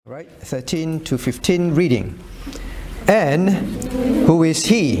Right, 13 to 15 reading. And who is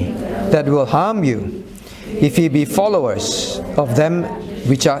he that will harm you, if ye be followers of them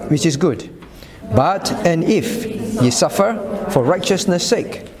which is good? But and if ye suffer for righteousness'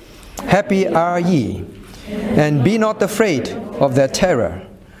 sake, happy are ye. And be not afraid of their terror,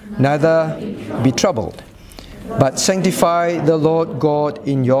 neither be troubled, but sanctify the Lord God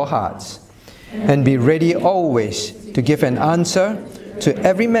in your hearts, and be ready always to give an answer to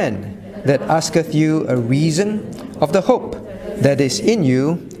every man that asketh you a reason of the hope that is in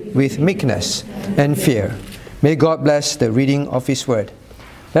you with meekness and fear. May God bless the reading of His Word.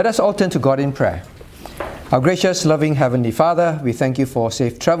 Let us all turn to God in prayer. Our gracious, loving Heavenly Father, we thank you for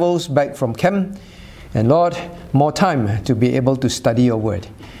safe travels back from camp. And Lord, more time to be able to study your Word.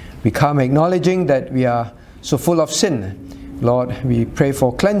 We come acknowledging that we are so full of sin. Lord, we pray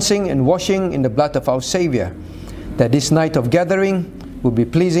for cleansing and washing in the blood of our Savior, that this night of gathering will be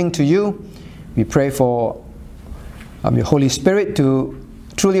pleasing to you. We pray for your Holy Spirit to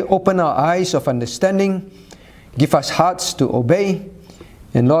truly open our eyes of understanding, give us hearts to obey.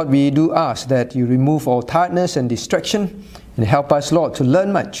 And Lord, we do ask that you remove all tiredness and distraction and help us, Lord, to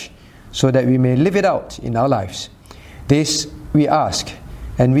learn much so that we may live it out in our lives. This we ask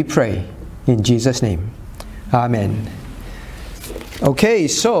and we pray in Jesus' name. Amen. Okay,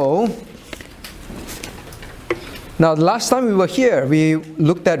 so now, last time we were here, we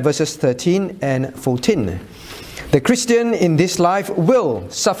looked at verses 13 and 14. The Christian in this life will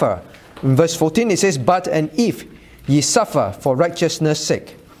suffer. In verse 14 it says, but and if ye suffer for righteousness'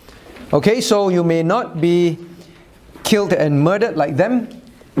 sake. Okay, so you may not be killed and murdered like them,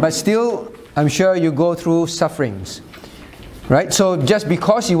 but still, I'm sure you go through sufferings. Right? So just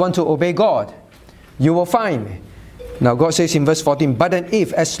because you want to obey God, you will find. Now God says in verse 14, but and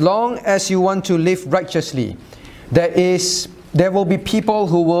if, as long as you want to live righteously, there will be people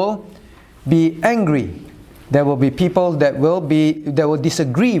who will be angry. There will be people that will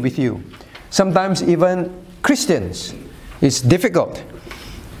disagree with you. Sometimes even Christians. It's difficult.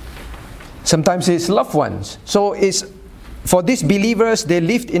 Sometimes it's loved ones. So it's for these believers, they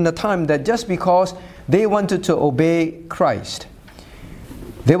lived in a time that just because they wanted to obey Christ,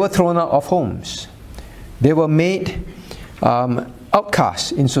 they were thrown out of homes. They were made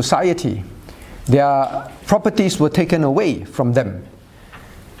outcasts in society. Their properties were taken away from them.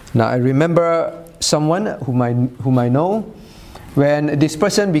 Now I remember someone whom I know, when this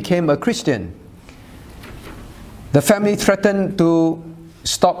person became a Christian, the family threatened to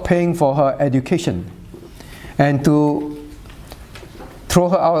stop paying for her education and to throw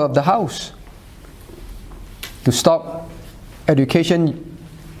her out of the house. To stop education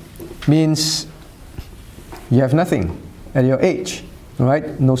means you have nothing at your age,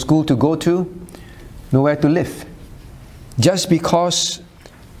 right? No school to go to, nowhere to live, just because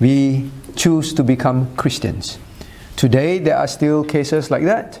we choose to become Christians. Today there are still cases like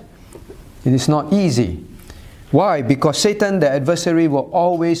that. It is not easy. Why? Because Satan, the adversary, will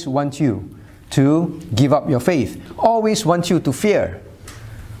always want you to give up your faith, always want you to fear.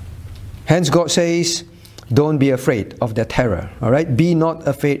 Hence God says, don't be afraid of their terror. Alright? Be not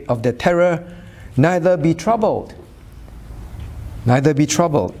afraid of their terror, neither be troubled. Neither be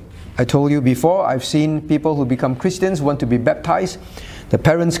troubled. I told you before, I've seen people who become Christians, want to be baptized. The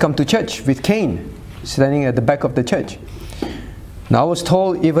parents come to church with Cain standing at the back of the church. Now I was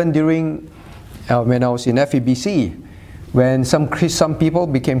told even during, when I was in FEBC, when some people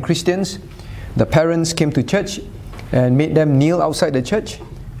became Christians, the parents came to church and made them kneel outside the church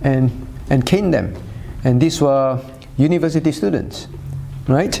and caned them. And these were university students,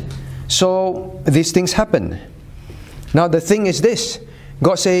 right? So these things happen. Now the thing is this,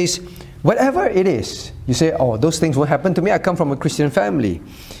 God says, whatever it is, you say, oh, those things won't happen to me, I come from a Christian family.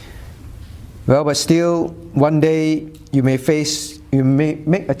 Well, but still, one day you may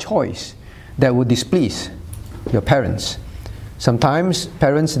make a choice that will displease your parents. Sometimes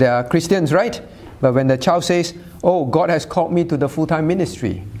parents, they are Christians, right? But when the child says, oh, God has called me to the full-time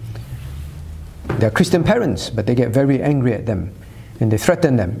ministry, they are Christian parents, but they get very angry at them and they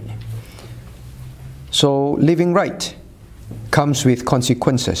threaten them. So living right comes with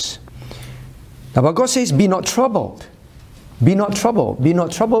consequences. Now, but God says, be not troubled. Be not troubled. Be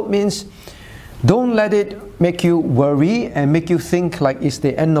not troubled means don't let it make you worry and make you think like it's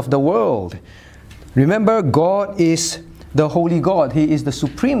the end of the world. Remember, God is the holy God. He is the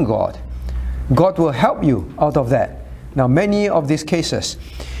supreme God. God will help you out of that. Now, many of these cases,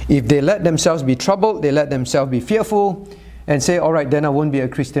 if they let themselves be troubled, they let themselves be fearful, and say, all right, then I won't be a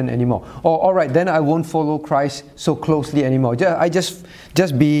Christian anymore. Or, all right, then I won't follow Christ so closely anymore. I just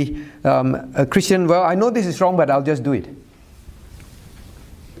be a Christian. Well, I know this is wrong, but I'll just do it.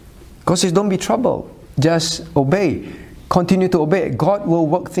 God says, don't be troubled. Just obey. Continue to obey. God will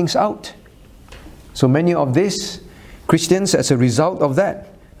work things out. So many of these Christians, as a result of that.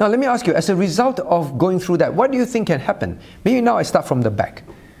 Now let me ask you, as a result of going through that, what do you think can happen? Maybe now I start from the back.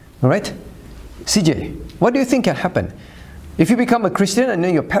 Alright? CJ, what do you think can happen? If you become a Christian and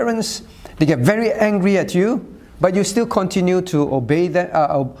then your parents, they get very angry at you, but you still continue to obey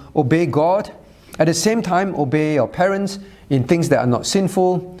God, at the same time obey your parents in things that are not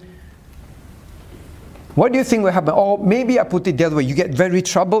sinful. What do you think will happen? Or maybe I put it the other way. You get very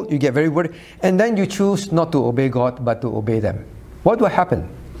troubled, you get very worried, and then you choose not to obey God, but to obey them. What will happen?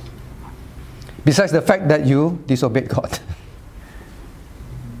 Besides the fact that you disobeyed God.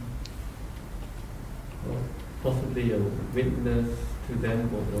 Possibly your witness to them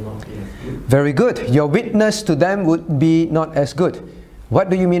will not be as good. Very good. Your witness to them would be not as good. What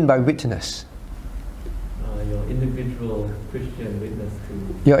do you mean by witness? Your individual Christian witness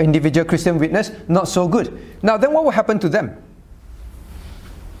to... Your individual Christian witness, not so good. Now then what will happen to them?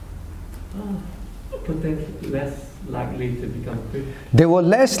 Potentially less likely to become Christians. They will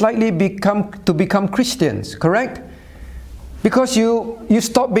less likely become Christians, correct? Because you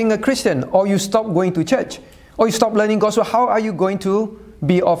stop being a Christian, or you stop going to church, or you stop learning gospel. How are you going to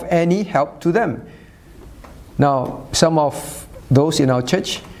be of any help to them? Now, some of those in our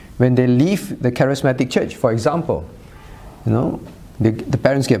church, when they leave the charismatic church, for example, the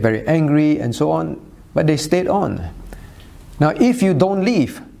parents get very angry and so on, but they stayed on. Now, if you don't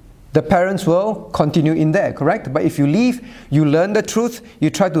leave, the parents will continue in there, correct? But if you leave, you learn the truth, you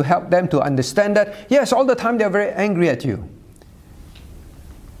try to help them to understand that. Yes, all the time they're very angry at you.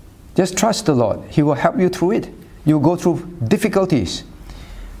 Just trust the Lord. He will help you through it. You will go through difficulties.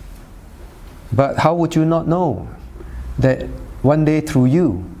 But how would you not know that one day through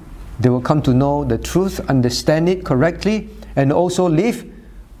you, they will come to know the truth, understand it correctly, and also leave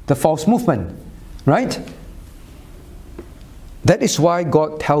the false movement, right? That is why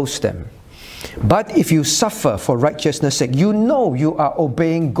God tells them. But if you suffer for righteousness' sake, you know you are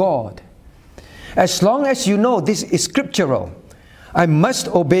obeying God. As long as you know this is scriptural, I must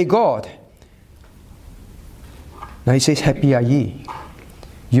obey God. Now he says, happy are ye.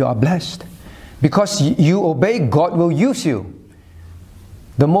 You are blessed. Because you obey, God will use you.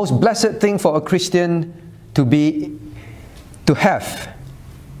 The most blessed thing for a Christian to have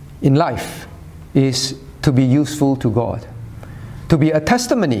in life is to be useful to God. To be a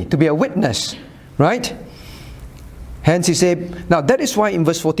testimony, to be a witness, right? Hence he said, now that is why in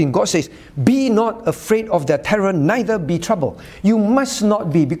verse 14 God says, be not afraid of their terror, neither be troubled. You must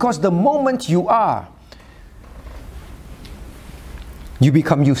not be, because the moment you are, you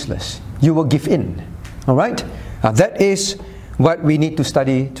become useless. You will give in. Alright? Now that is what we need to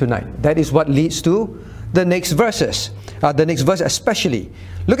study tonight. That is what leads to the next verses. The next verse especially.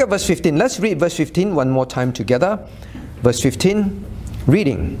 Look at verse 15. Let's read verse 15 one more time together. Verse 15,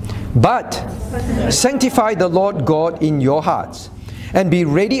 reading. But sanctify the Lord God in your hearts, and be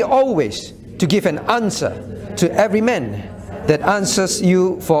ready always to give an answer to every man that answers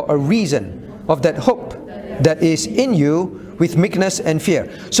you for a reason of that hope that is in you with meekness and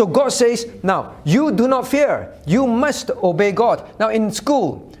fear. So God says, now, you do not fear. You must obey God. Now in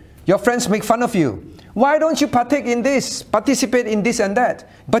school, your friends make fun of you. Why don't you partake in this, participate in this and that?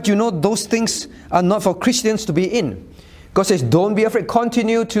 But you know those things are not for Christians to be in. God says, don't be afraid.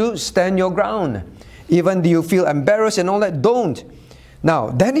 Continue to stand your ground. Even though you feel embarrassed and all that, don't. Now,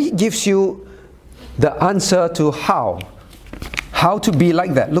 then He gives you the answer to how to be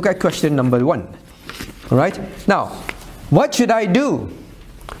like that. Look at question number 1. All right? Now, what should I do?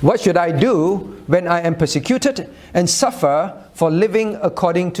 What should I do when I am persecuted and suffer for living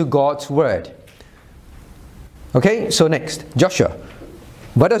according to God's word? Okay, so next, Joshua.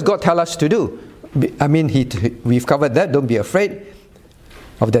 What does God tell us to do? I mean, we've covered that. Don't be afraid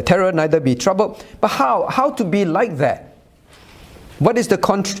of the terror, neither be troubled. But how to be like that? What is the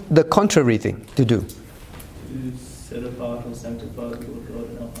contrary thing to do? To set apart or sanctify the Lord God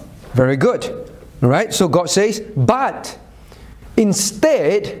in our hearts. Very good. All right. So God says, but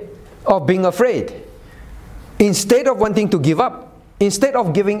instead of being afraid, instead of wanting to give up, instead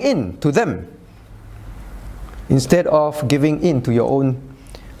of giving in to them, instead of giving in to your own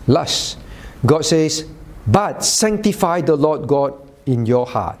lusts, God says, but sanctify the Lord God in your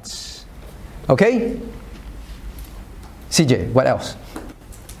hearts. Okay? CJ, what else?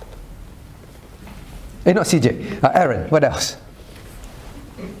 Not CJ. Aaron, what else?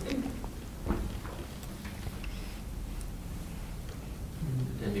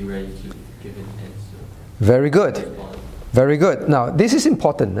 And be ready to give an answer. Very good. Very good. Now, this is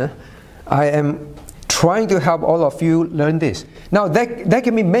important. I am trying to help all of you learn this. Now, there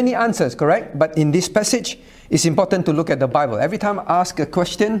can be many answers, correct? But in this passage, it's important to look at the Bible. Every time I ask a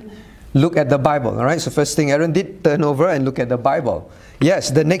question, look at the Bible, all right? So first thing Aaron did, turn over and look at the Bible. Yes,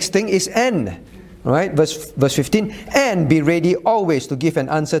 the next thing is and, all right? Verse 15, and be ready always to give an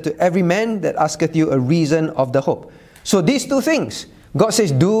answer to every man that asketh you a reason of the hope. So these two things, God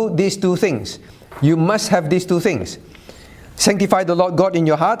says, do these two things. You must have these two things. Sanctify the Lord God in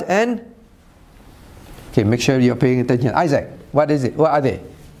your heart and, okay, make sure you're paying attention. Isaac, what is it? What are they?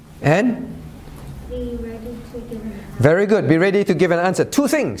 And? Be ready to give an answer. Very good. Be ready to give an answer. Two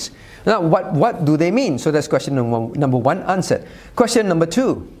things. Now, what do they mean? So that's question number one answered. Question number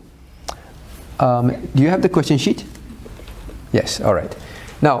two. Do you have the question sheet? Yes, all right.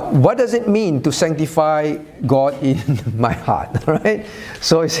 Now, what does it mean to sanctify God in my heart? All right?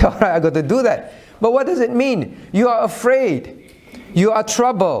 So it's all right, I got to do that. But what does it mean? You are afraid. You are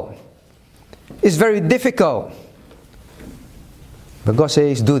troubled. It's very difficult. But God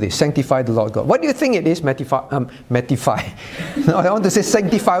says, do this. Sanctify the Lord God. What do you think it is? Mattify. No, I want to say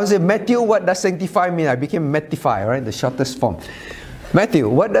sanctify. I want to say, Matthew, what does sanctify mean? I became mattify, right? The shortest form. Matthew,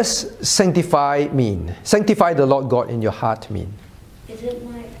 what does sanctify mean? Sanctify the Lord God in your heart mean? Is it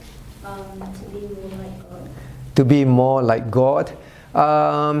like to be more like God? To be more like God.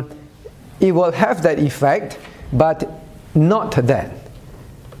 It will have that effect, but not that.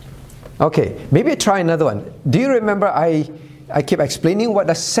 Okay, maybe try another one. Do you remember I keep explaining what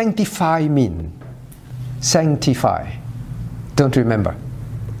does sanctify mean? Sanctify. Don't remember?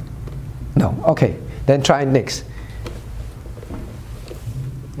 No. Okay, then try next.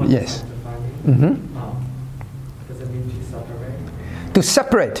 What Yes. does sanctify mean? Does it mean to separate? To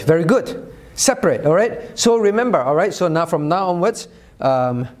separate. Very good. Separate. All right. So remember. All right. So now from now onwards,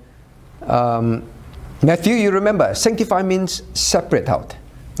 Matthew, you remember, sanctify means separate out.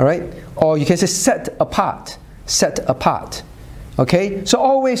 All right. Or you can say set apart. Set apart. Okay. So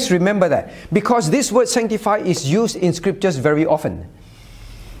always remember that, because this word sanctify is used in scriptures very often.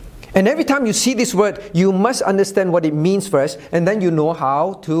 And every time you see this word, you must understand what it means first, and then you know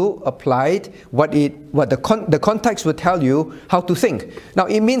how to apply it, what the context will tell you how to think. Now,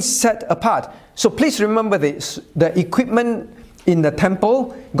 it means set apart. So please remember this. The equipment in the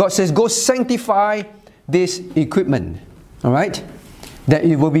temple, God says, go sanctify this equipment. All right? That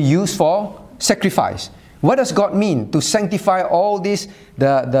it will be used for sacrifice. What does God mean? To sanctify all this,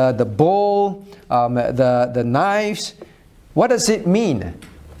 the bowl, the knives. What does it mean?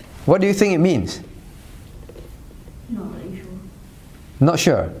 What do you think it means? Not really sure. Not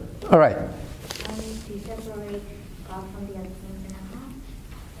sure. All right. To separate God from the other things in our heart.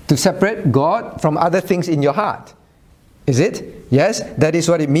 To separate God from other things in your heart. Is it? Yes, that is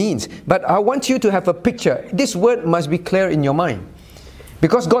what it means. But I want you to have a picture. This word must be clear in your mind.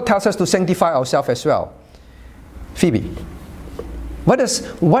 Because God tells us to sanctify ourselves as well. Phoebe, what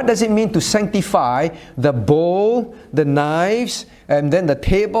does it mean to sanctify the bowl, the knives, and then the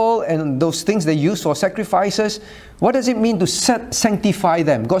table, and those things they use for sacrifices? What does it mean to sanctify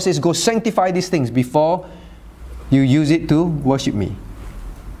them? God says, go sanctify these things before you use it to worship me.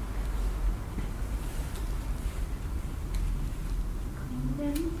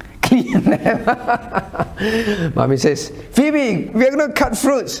 Clean them. Mommy says, Phoebe, we are going to cut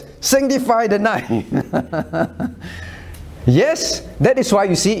fruits. Sanctify the knife. Yes, that is why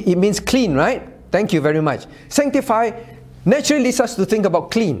you see it means clean, right? Thank you very much. Sanctify naturally leads us to think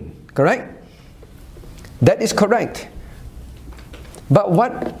about clean, correct? That is correct. But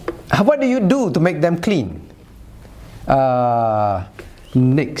what do you do to make them clean?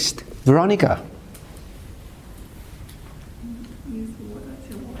 Next, Veronica.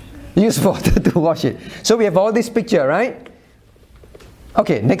 Use water to wash it. So we have all this picture, right?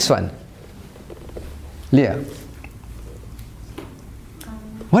 Okay, next one. Leah.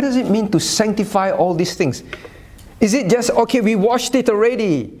 What does it mean to sanctify all these things? Is it just, okay, we washed it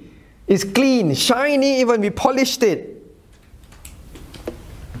already. It's clean, shiny, even we polished it.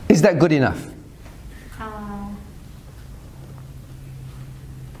 Is that good enough?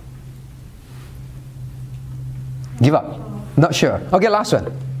 Give up. Not sure. Okay, last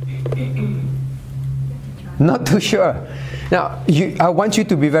one. Not too sure. Now, I want you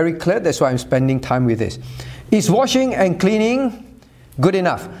to be very clear. That's why I'm spending time with this. Is washing and cleaning good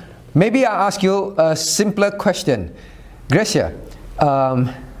enough? Maybe I ask you a simpler question. Gracia,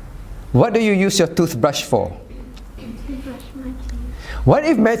 what do you use your toothbrush for? To brush my teeth. What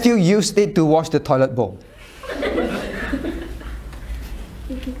if Matthew used it to wash the toilet bowl?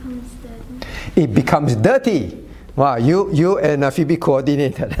 It becomes dirty. It becomes dirty. Wow, you and Phoebe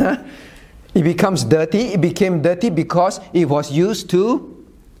coordinated. Huh? It becomes dirty. It became dirty because it was used to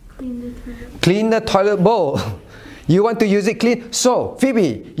Clean the toilet bowl. You want to use it clean. So,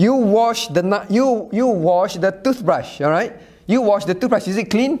 Phoebe, you wash the toothbrush, all right? You wash the toothbrush. Is it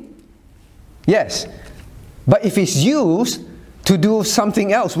clean? Yes. But if it's used to do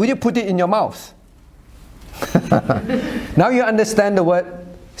something else, will you put it in your mouth? Now you understand the word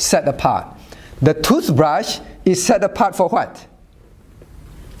set apart. The toothbrush is set apart for what?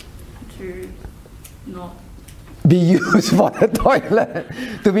 To not be used for the toilet.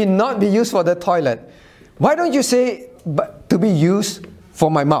 To not be used for the toilet. Why don't you say, but to be used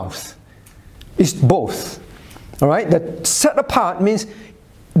for my mouth? It's both. Alright? The set apart means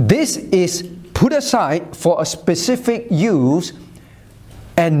this is put aside for a specific use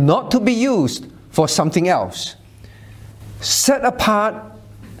and not to be used for something else. Set apart,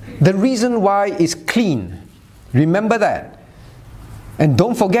 the reason why is clean. Remember that. And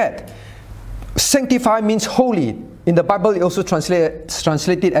don't forget, sanctify means holy. In the Bible, it also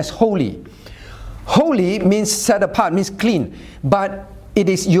translated as holy. Holy means set apart, means clean. But it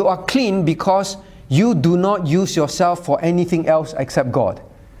is you are clean because you do not use yourself for anything else except God.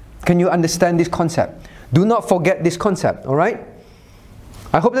 Can you understand this concept? Do not forget this concept, alright?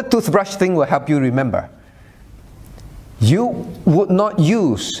 I hope the toothbrush thing will help you remember. You would not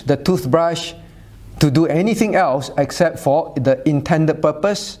use the toothbrush to do anything else except for the intended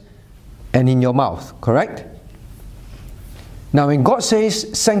purpose and in your mouth, correct? Now when God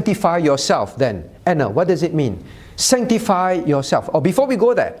says sanctify yourself, then Anna, what does it mean? Sanctify yourself. Or before we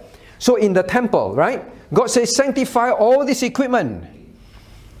go there, so in the temple, right? God says sanctify all this equipment.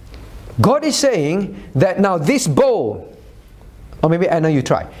 God is saying that now this bowl, or maybe Anna you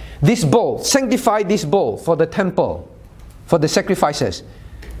try, this bowl, sanctify this bowl for the temple, for the sacrifices.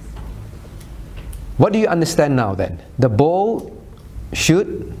 What do you understand now then? The bowl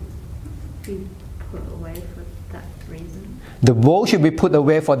should be put away for that reason. The bowl should be put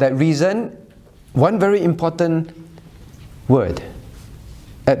away for that reason. One very important word,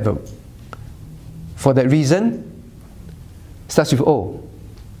 adverb. For that reason, starts with O.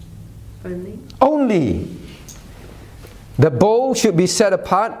 Only. Only. The bowl should be set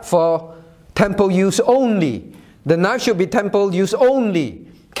apart for temple use only. The knife should be temple use only.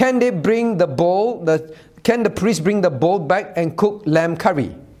 Can they bring the bowl? Can the priest bring the bowl back and cook lamb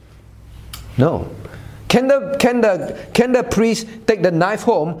curry? No. Can the priest take the knife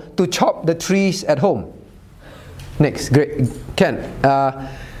home to chop the trees at home? Next, great.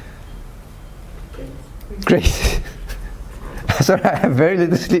 Grace. Sorry, I have very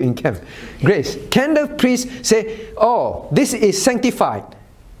little sleep in camp. Grace, can the priest say, oh, this is sanctified,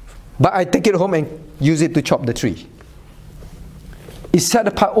 but I take it home and use it to chop the tree? It's set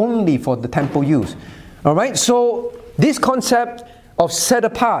apart only for the temple use. Alright, so this concept of set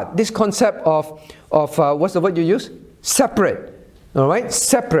apart, this concept of what's the word you use? Separate. Alright,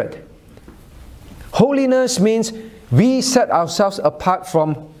 separate. Holiness means we set ourselves apart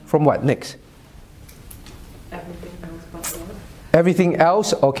from what? Next. Everything else but God. Everything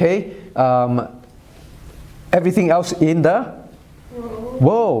else, okay. Everything else in the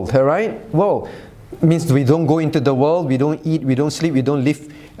world, alright? World means we don't go into the world, we don't eat, we don't sleep, we don't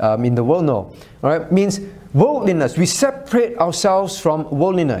live in the world, no. Alright, means worldliness. We separate ourselves from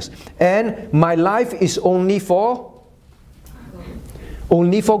worldliness. And my life is only for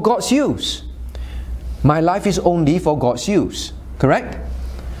God's use. My life is only for God's use. Correct?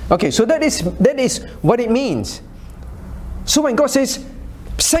 Okay, so that is what it means. So when God says,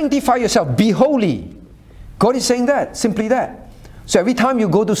 sanctify yourself, be holy, God is saying that, simply that. So every time you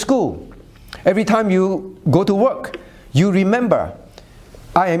go to school, every time you go to work, you remember,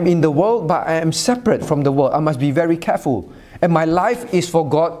 I am in the world, but I am separate from the world. I must be very careful. And my life is for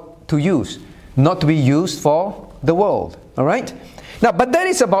God to use, not to be used for the world. Alright? Now, but that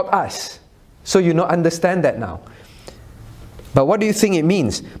is about us. So you understand that now. But what do you think it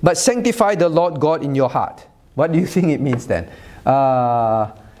means? But sanctify the Lord God in your heart. What do you think it means then?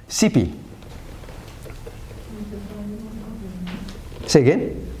 CP. Say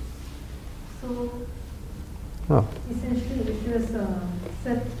again? So, Oh. essentially it was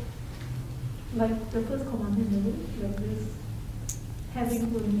set, like the first commandment, maybe, like this,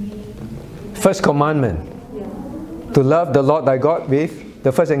 having only... First commandment. Yeah. To love the Lord thy God with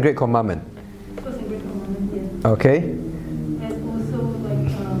the first and great commandment. First and great commandment, yeah. Okay. And also like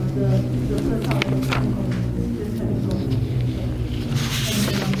the first half of the second commandment, just having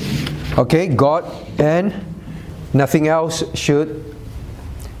God. Okay, God and nothing else should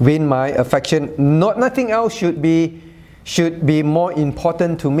win my affection. Nothing else should be more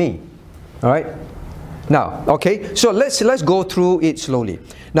important to me. All right. Now, okay. So let's go through it slowly.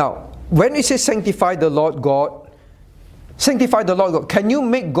 Now, when it says sanctify the Lord God Sanctify the Lord God. Can you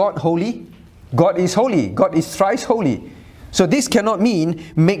make God holy? God is holy. God is thrice holy. So this cannot mean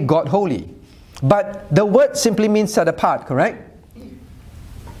make God holy. But the word simply means set apart, correct?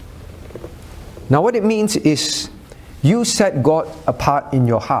 Now what it means is you set God apart in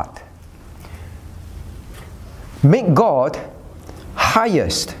your heart. Make God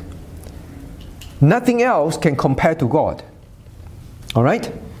highest. Nothing else can compare to God.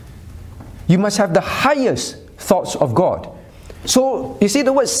 Alright? You must have the highest thoughts of God. So, you see,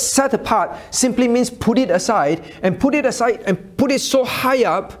 the word set apart simply means put it aside and put it so high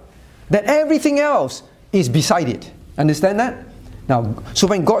up that everything else is beside it. Understand that? Now, so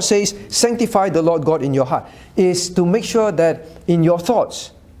when God says, sanctify the Lord God in your heart, is to make sure that in your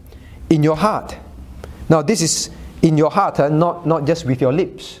thoughts, in your heart. Now, this is in your heart, not just with your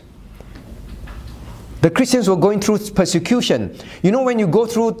lips. The Christians were going through persecution. You know, when you go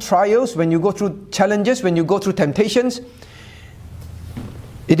through trials, when you go through challenges, when you go through temptations,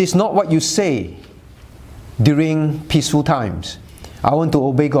 it is not what you say during peaceful times. I want to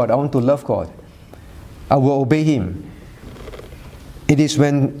obey God. I want to love God. I will obey Him. It is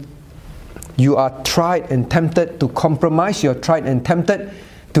when you are tried and tempted to compromise, you're tried and tempted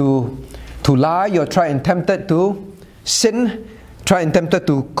to lie, you're tried and tempted to sin, tried and tempted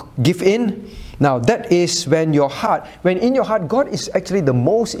to give in. Now that is when in your heart, God is actually the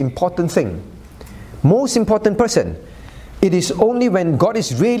most important thing, most important person. It is only when God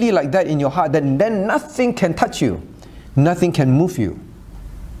is really like that in your heart, then nothing can touch you, nothing can move you.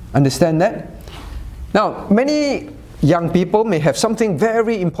 Understand that? Now, many young people may have something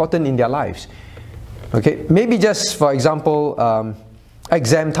very important in their lives. Okay, maybe just for example,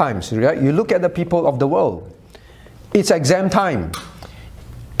 exam times, right? You look at the people of the world. It's exam time.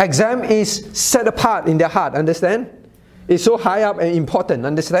 Exam is set apart in their heart, understand? It's so high up and important,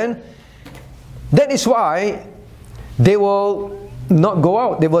 understand? That is why they will not go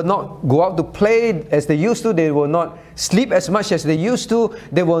out. They will not go out to play as they used to. They will not sleep as much as they used to.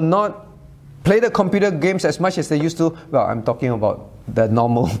 They will not play the computer games as much as they used to. Well, I'm talking about the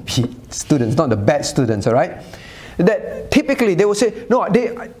normal students, not the bad students, all right? That typically they will say, no,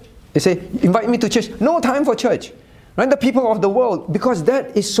 they say, invite me to church. No time for church. Right? The people of the world, because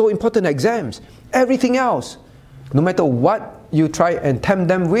that is so important, exams. Everything else, no matter what you try and tempt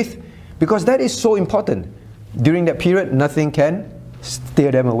them with, because that is so important. During that period, nothing can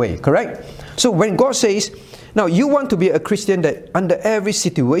steer them away, correct? So when God says, now you want to be a Christian that under every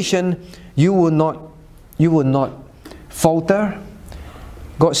situation, you will not falter.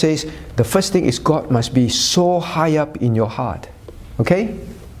 God says, the first thing is God must be so high up in your heart. Okay?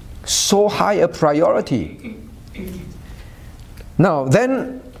 So high a priority. Now,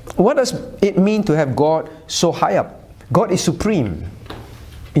 then, what does it mean to have God so high up? God is supreme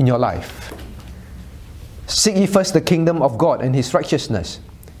in your life. Seek ye first the kingdom of God and His righteousness.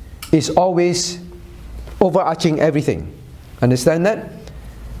 Is always overarching everything. Understand that?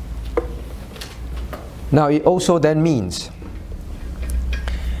 Now, it also then means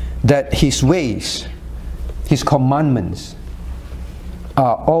that His ways, His commandments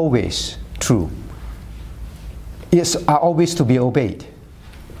are always true. Are always to be obeyed.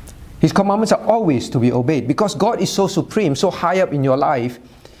 His commandments are always to be obeyed because God is so supreme, so high up in your life.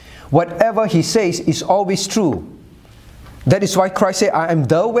 Whatever He says is always true. That is why Christ said, I am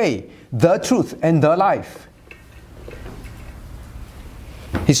the way, the truth, and the life.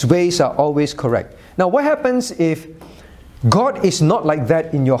 His ways are always correct. Now what happens if God is not like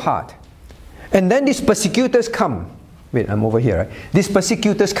that in your heart? And then these persecutors come. Wait, I'm over here, right? These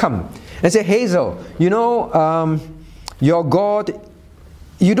persecutors come and say, Hazel, you know, your God,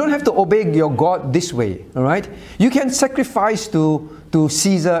 you don't have to obey your God this way, all right? You can sacrifice to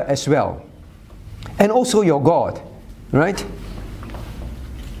Caesar as well. And also your God, right?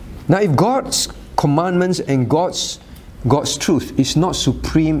 Now, if God's commandments and God's truth is not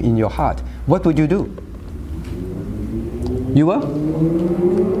supreme in your heart, what would you do? You will?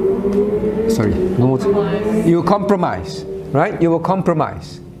 Sorry, no. You will compromise, right? You will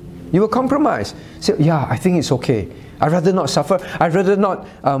compromise. You will compromise. Say, yeah, I think it's okay. I'd rather not suffer. I'd rather not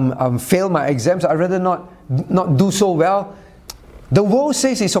fail my exams. I'd rather not do so well. The world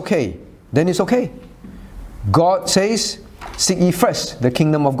says it's okay. Then it's okay. God says, seek ye first the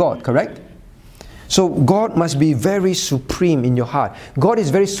kingdom of God, correct? So God must be very supreme in your heart. God is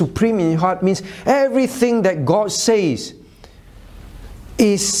very supreme in your heart means everything that God says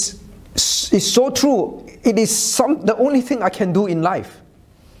is so true. It is the only thing I can do in life.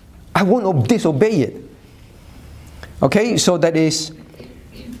 I won't disobey it. Okay, so that is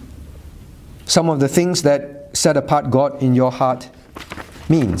some of the things that set apart God in your heart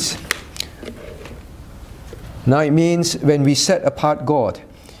means. Now it means when we set apart God,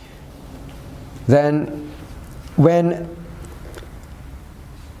 then when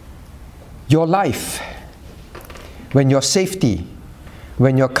your life, when your safety,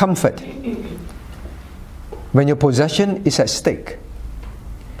 when your comfort, when your possession is at stake,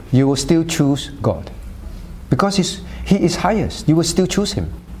 you will still choose God. Because He is highest, you will still choose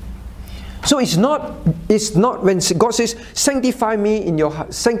Him. So it's not when God says, sanctify me in your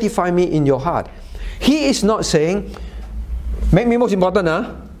heart. He is not saying, make me most important,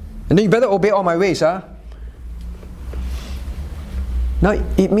 and then you better obey all my ways. Now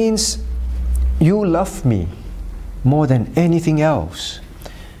it means you love me more than anything else.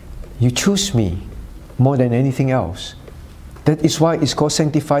 You choose me more than anything else. That is why it's called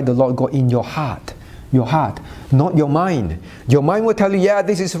sanctify the Lord God in your heart. Your heart, not your mind. Your mind will tell you, yeah,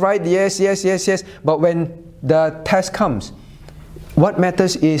 this is right, yes. But when the test comes, what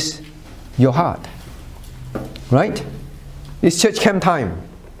matters is your heart. Right? It's church camp time.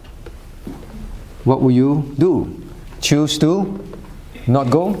 What will you do? Choose to not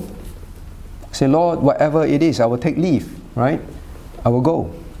go? Say, Lord, whatever it is, I will take leave. Right? I will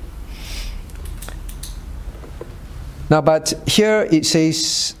go. Now, but here it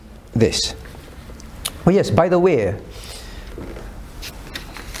says this. Oh yes, by the way,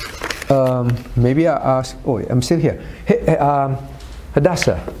 maybe I ask, oh, I'm still here. Hey,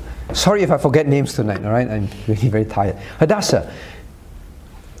 Hadassah, sorry if I forget names tonight, all right? I'm really very tired. Hadassah,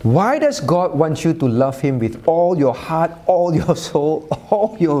 why does God want you to love Him with all your heart, all your soul,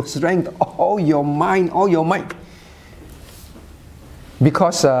 all your strength, all your mind, all your might?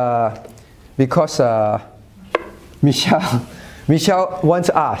 Because Michelle once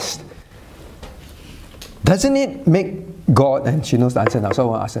asked, doesn't it make God, and she knows the answer now, so I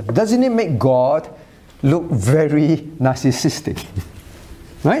want to ask her, doesn't it make God look very narcissistic?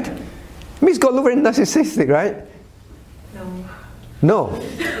 Right? It makes God look very narcissistic, right? No. No.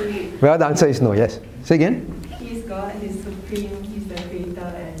 Well, the answer is no, yes. Say again? He is God, He is supreme, He is the creator,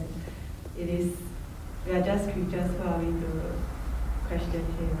 and we are just creatures who are we to question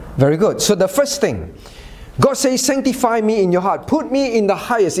Him. Very good. So the first thing, God says, sanctify me in your heart. Put me in the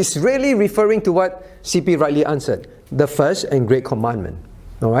highest. It's really referring to what CP rightly answered. The first and great commandment.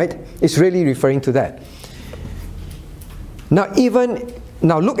 Alright? It's really referring to that.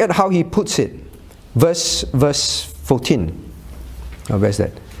 Now look at how he puts it. Verse 14. Oh, where's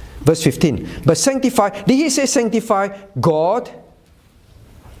that? Verse 15. But sanctify. Did he say sanctify God?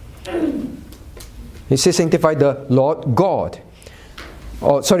 He says sanctify the Lord God.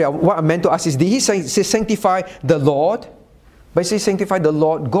 Oh, sorry, what I meant to ask is, did he say sanctify the Lord? But he says sanctify the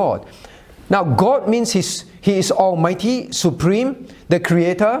Lord God. Now, God means He is Almighty, Supreme, the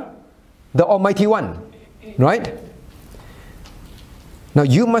Creator, the Almighty One. Right? Now,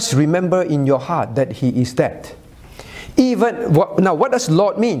 you must remember in your heart that He is that. Now, what does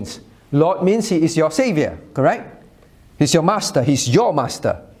Lord means? Lord means He is your Savior, correct? He's your Master, He's your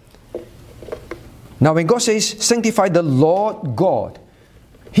Master. Now, when God says sanctify the Lord God,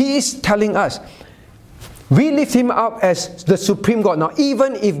 He is telling us, we lift Him up as the supreme God. Now,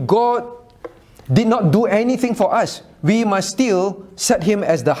 even if God did not do anything for us, we must still set Him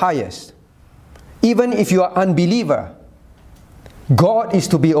as the highest. Even if you are unbeliever, God is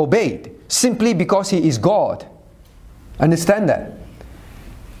to be obeyed simply because He is God. Understand that?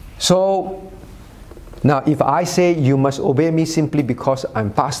 So, now if I say you must obey me simply because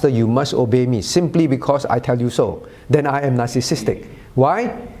I'm pastor, you must obey me simply because I tell you so, then I am narcissistic.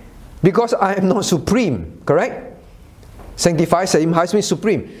 Why? Because I am not supreme, correct? Sanctify, set Him high means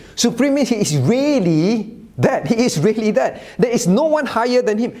supreme. Supreme means He is really that. He is really that. There is no one higher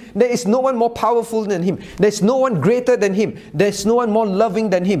than Him. There is no one more powerful than Him. There is no one greater than Him. There is no one more loving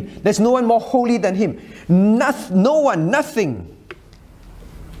than Him. There is no one more holy than Him. No one, nothing.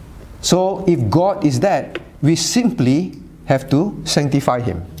 So if God is that, we simply have to sanctify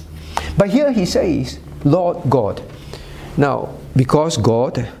Him. But here He says, Lord God. Now, because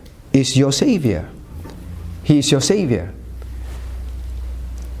God is your Savior. He is your Savior.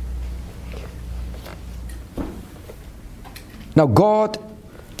 Now, God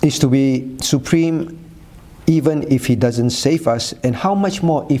is to be supreme even if He doesn't save us. And how much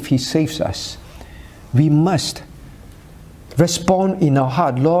more if He saves us? We must respond in our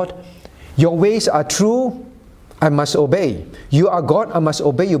heart, Lord, your ways are true, I must obey. You are God, I must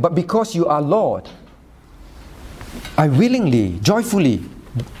obey you. But because you are Lord, I willingly, joyfully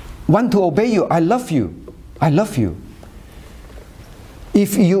want to obey you. I love you. I love you.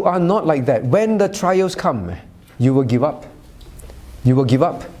 If you are not like that, when the trials come, you will give up. You will give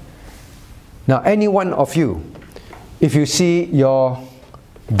up. Now, any one of you, if you see your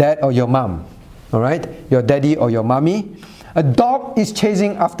dad or your mom all right, your daddy or your mommy, a dog is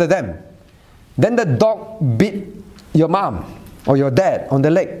chasing after them. Then the dog bit your mom or your dad on the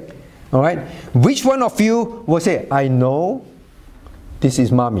leg. All right, which one of you will say, I know this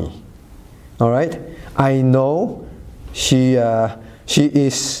is mommy? All right, I know she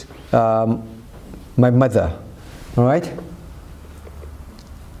is my mother. All right.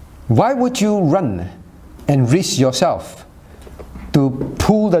 Why would you run and risk yourself to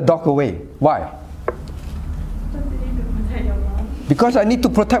pull the dog away? Why? Because I need to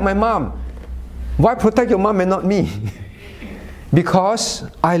protect my mom. Why protect your mom and not me? Because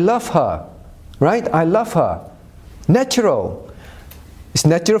I love her, right? I love her. Natural. It's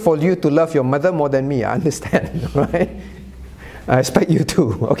natural for you to love your mother more than me, I understand, right? I expect you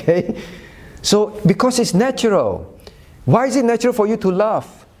to, okay? So, because it's natural. Why is it natural for you to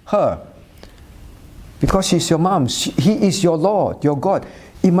love her? Because she's your mom. He is your Lord, your God.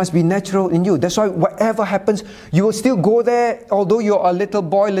 It must be natural in you. That's why whatever happens, you will still go there. Although you're a little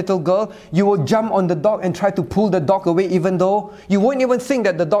boy, little girl, you will jump on the dog and try to pull the dog away, even though you won't even think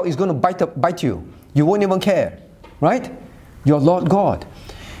that the dog is going to bite you. You won't even care, right? Your Lord God.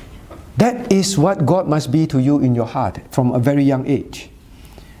 That is what God must be to you in your heart from a very young age.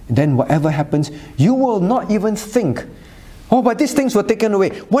 Then whatever happens, you will not even think, oh, but these things were taken away.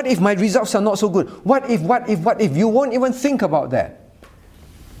 What if my results are not so good? What if? You won't even think about that.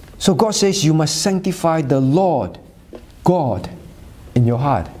 So God says you must sanctify the Lord God in your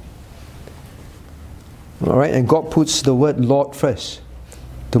heart. All right, and God puts the word Lord first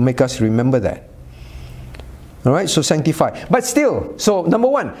to make us remember that. All right, so sanctify. But still, so number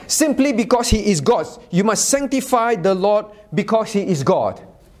one, simply because He is God, you must sanctify the Lord because He is God.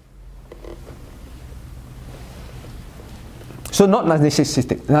 So not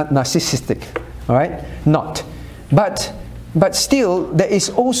narcissistic, all right? Not. But still, there is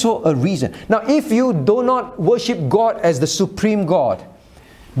also a reason. Now, if you do not worship God as the supreme God,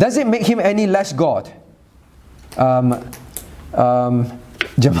 does it make Him any less God?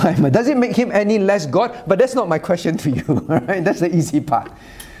 Jemima, does it make Him any less God? But that's not my question to you, all right? That's the easy part.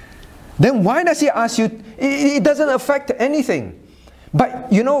 Then why does He ask you? It doesn't affect anything.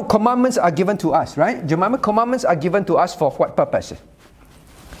 But you know, commandments are given to us, right? Jemima, commandments are given to us for what purpose?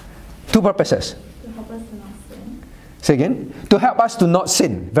 Two purposes. To help us to not sin. Say again. To help us to not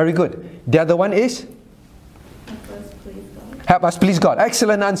sin. Very good. The other one is? Help us please God. Help us please God.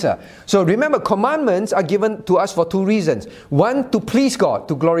 Excellent answer. So remember, commandments are given to us for two reasons. One, to please God,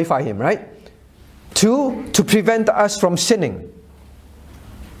 to glorify Him, right? Two, to prevent us from sinning.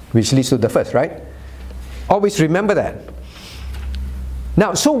 Which leads to the first, right? Always remember that.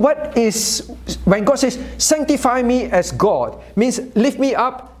 Now, so what is, when God says, sanctify me as God, means lift me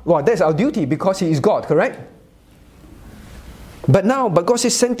up, well, that's our duty because He is God, correct? But God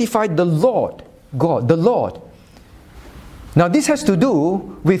says, sanctify the Lord, God, the Lord. Now, this has to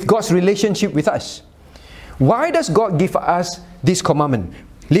do with God's relationship with us. Why does God give us this commandment?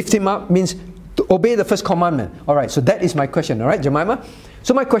 Lift Him up means to obey the first commandment. Alright, so that is my question, alright, Jemima?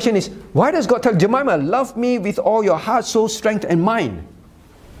 So my question is, why does God tell Jemima, love me with all your heart, soul, strength, and mind?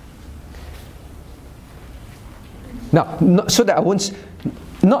 Now, so that I won't,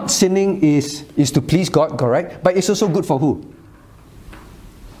 not sinning is to please God, correct? But it's also good for who?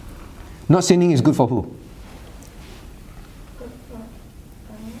 Not sinning is good for who?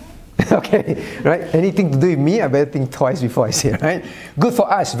 Okay, right? Anything to do with me, I better think twice before I say it, right? Good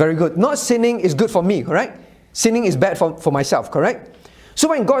for us, very good. Not sinning is good for me, correct? Sinning is bad for myself, correct? So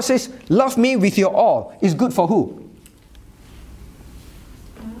when God says, love me with your all, it's good for who?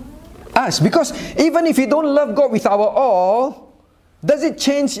 Us. Because even if we don't love God with our all, does it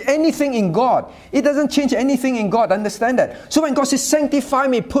change anything in God? It doesn't change anything in God, understand that? So when God says, sanctify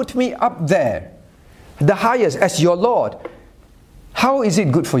me, put me up there, the highest, as your Lord, how is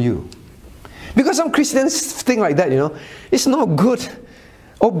it good for you? Because some Christians think like that, you know. It's not good.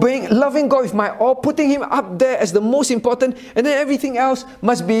 Obeying, loving God with my all, putting Him up there as the most important, and then everything else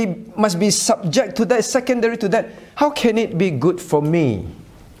must be subject to that, secondary to that. How can it be good for me?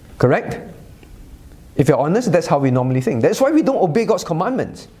 Correct? If you're honest, that's how we normally think. That's why we don't obey God's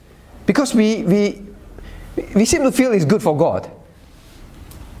commandments. Because we seem to feel it's good for God.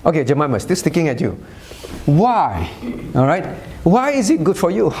 Okay, Jemima, still sticking at you. Why? Alright? Why is it good for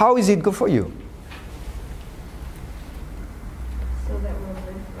you? How is it good for you? So that we'll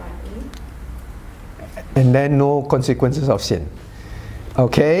live rightly. And then no consequences of sin.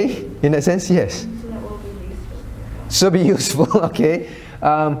 Okay? In that sense, yes. So that will be useful. So be useful, okay?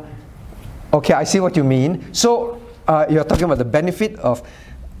 Okay, I see what you mean. So, you're talking about the benefit of...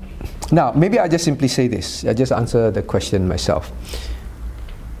 Now, maybe I just simply say this. I just answer the question myself.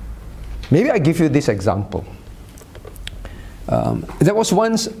 Maybe I give you this example. There was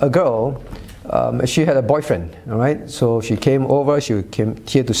once a girl, she had a boyfriend, all right? So she came over, she came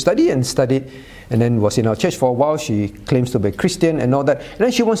here to study and studied, and then was in our church for a while. She claims to be a Christian and all that. And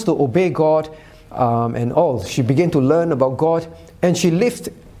then she wants to obey God and all. She began to learn about God, and she lived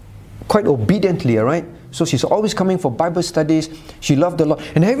quite obediently, all right? So she's always coming for Bible studies. She loved the Lord.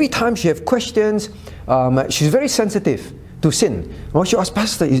 And every time she have questions, she's very sensitive to sin. Well, she asked,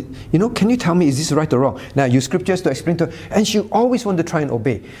 Pastor, can you tell me, is this right or wrong? Now, use scriptures to explain to her. And she always wants to try and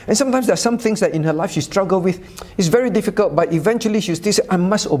obey. And sometimes there are some things that in her life she struggles with. It's very difficult, but eventually she still says, I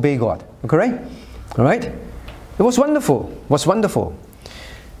must obey God. Okay? All right? It was wonderful. It was wonderful.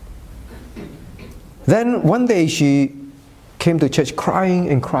 Then one day she came to church crying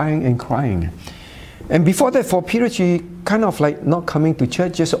and crying and crying. And before that, for a period, she kind of like not coming to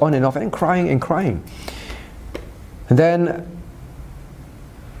church, just on and off, and crying and crying. And then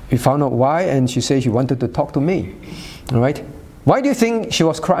we found out why, and she said she wanted to talk to me. All right? Why do you think she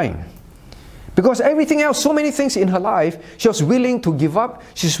was crying? Because everything else, so many things in her life, she was willing to give up.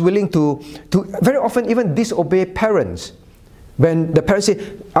 She's willing to very often even disobey parents. When the parents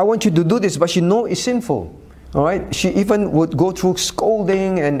say, I want you to do this, but she knows it's sinful. All right? She even would go through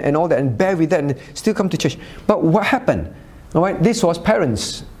scolding and all that, and bear with that, and still come to church. But what happened? All right? This was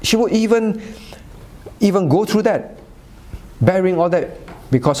parents. She would even go through that, bearing all that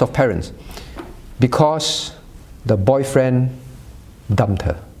because of parents. Because the boyfriend dumped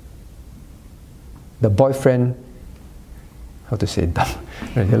her. The boyfriend, how to say dump?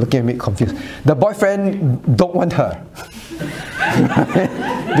 You're looking at me confused. The boyfriend don't want her.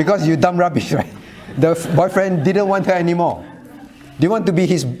 Because you dumb rubbish, right? The boyfriend didn't want her anymore. Didn't want to be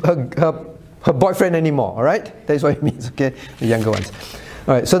her boyfriend anymore, all right? That's what it means, okay? The younger ones.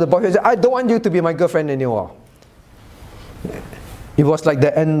 All right, so the boyfriend said, I don't want you to be my girlfriend anymore. It was like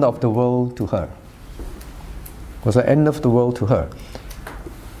the end of the world to her. It was the end of the world to her.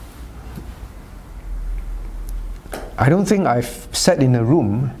 I don't think I've sat in a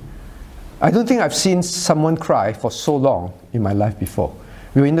room, I don't think I've seen someone cry for so long in my life before.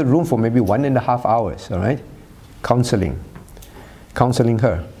 We were in the room for maybe 1.5 hours, all right? Counseling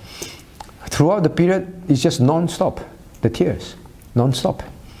her. Throughout the period, it's just non-stop, the tears, non-stop.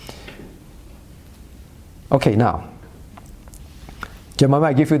 Okay, now, Jemima,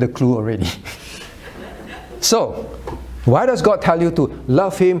 I give you the clue already. So, why does God tell you to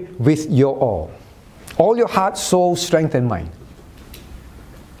love Him with your all your heart, soul, strength, and mind?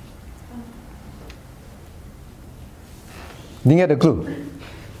 Didn't get the clue?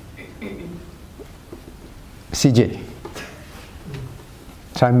 CJ,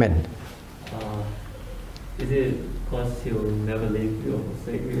 chime in. Is it because He will never leave you or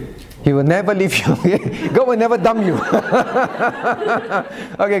forsake you? He will never leave you. God will never dump you.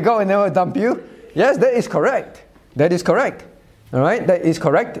 Okay, God will never dump you. Yes, that is correct. That is correct. All right, that is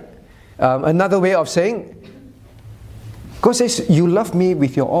correct. Another way of saying, God says, you love me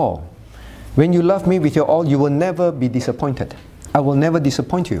with your all. When you love me with your all, you will never be disappointed. I will never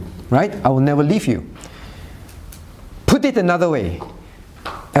disappoint you, right? I will never leave you. Put it another way,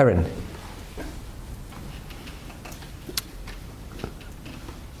 Aaron.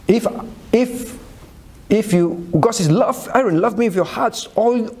 If you, God says, love, Aaron, love me with your hearts,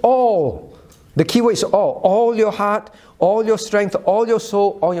 all. The key word is all your heart, all your strength, all your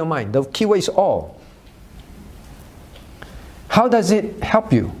soul, all your mind. The key word is all. How does it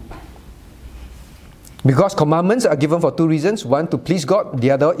help you? Because commandments are given for two reasons. One, to please God.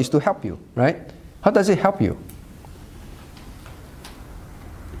 The other is to help you, right? How does it help you?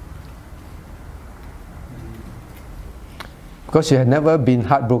 Because you have never been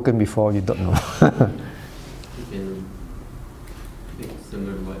heartbroken before, you don't know. You can,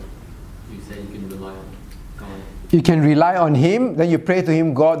 similar to what you said, you can rely on God. You can rely on Him, then you pray to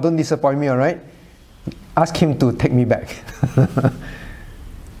Him, God, don't disappoint me, all right? Ask Him to take me back.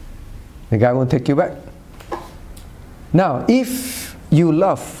 The guy won't take you back. Now, if you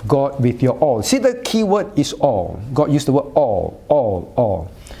love God with your all, see, the key word is all. God used the word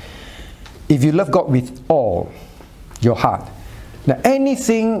all. If you love God with all your heart, now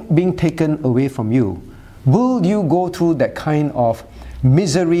anything being taken away from you, will you go through that kind of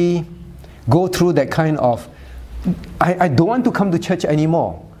misery, go through that kind of, I don't want to come to church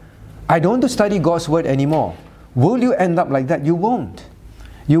anymore, I don't want to study God's word anymore? Will you end up like that? You won't.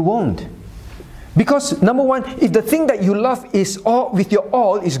 You won't. Because number one, if the thing that you love is all with your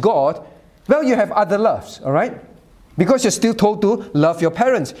all is God, well, you have other loves, all right? Because you're still told to love your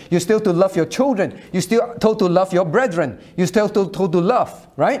parents, you're still to love your children, you're still told to love your brethren, you're still told to love,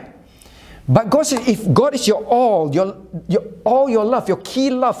 right? But God says, if God is your all your love, your key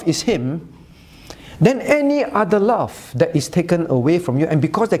love is Him, then any other love that is taken away from you, and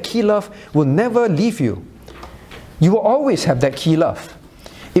because the key love will never leave you, you will always have that key love.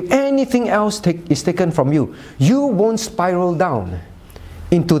 If anything else is taken from you, you won't spiral down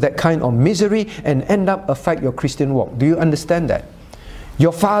into that kind of misery and end up affect your Christian walk. Do you understand that?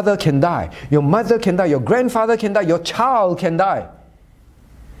 Your father can die, your mother can die, your grandfather can die, your child can die.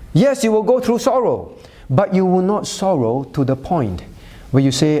 Yes, you will go through sorrow, but you will not sorrow to the point where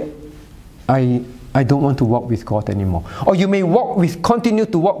you say, I don't want to walk with God anymore. Or you may continue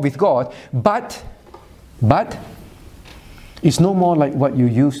to walk with God, but it's no more like what you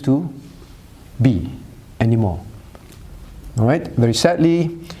used to be anymore. Alright? Very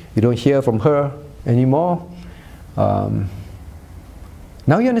sadly, you don't hear from her anymore. Now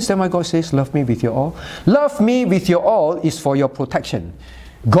you understand why God says, love me with your all? Love me with your all is for your protection.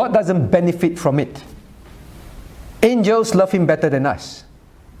 God doesn't benefit from it. Angels love Him better than us.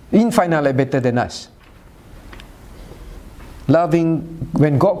 Infinitely better than us. Loving,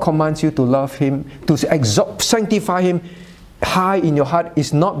 when God commands you to love Him, to sanctify Him high in your heart,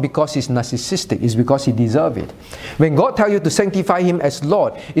 is not because He's narcissistic, it's because He deserves it. When God tells you to sanctify Him as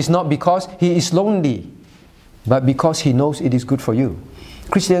Lord, it's not because He is lonely, but because He knows it is good for you.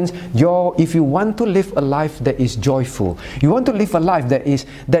 Christians, if you want to live a life that is joyful, you want to live a life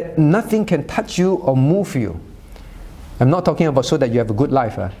that nothing can touch you or move you. I'm not talking about so that you have a good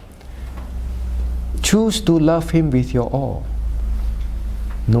life. Choose to love Him with your all.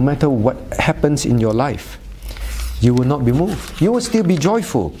 No matter what happens in your life, you will not be moved. You will still be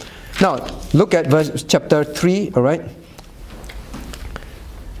joyful. Now, look at chapter 3, alright?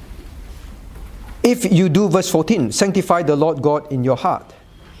 If you do verse 14, sanctify the Lord God in your heart,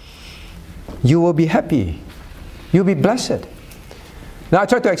 you will be happy. You'll be blessed. Now, I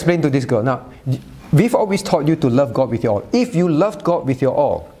try to explain to this girl. Now, we've always taught you to love God with your all. If you loved God with your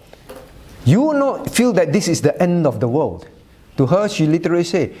all, you will not feel that this is the end of the world. To her, she literally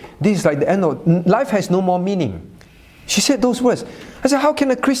said, this is like the end of life, has no more meaning. She said those words. I said, how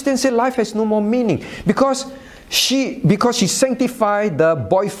can a Christian say life has no more meaning? Because she sanctified the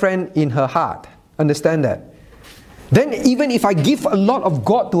boyfriend in her heart. Understand that? Then even if I give a lot of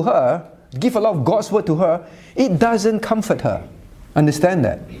God to her, give a lot of God's word to her, it doesn't comfort her. Understand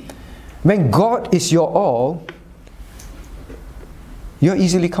that? When God is your all, you're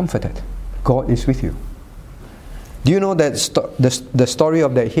easily comforted. God is with you. Do you know that the story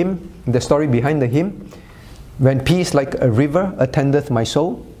of that hymn, the story behind the hymn? When peace like a river attendeth my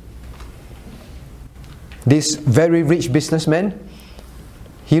soul. This very rich businessman,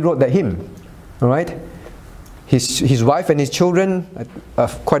 he wrote that hymn. Alright? His wife and his children,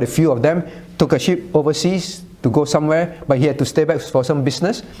 quite a few of them, took a ship overseas to go somewhere, but he had to stay back for some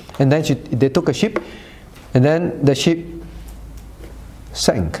business. And then they took a ship, and then the ship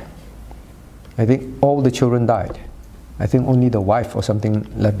sank. I think all the children died. I think only the wife or something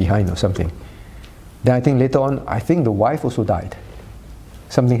left behind or something. Then I think later on, I think the wife also died.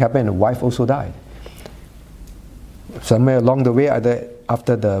 Something happened, the wife also died. Somewhere along the way,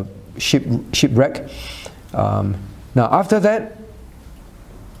 after the shipwreck. Now after that,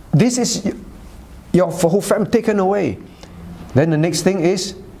 this is your whole family taken away. Then the next thing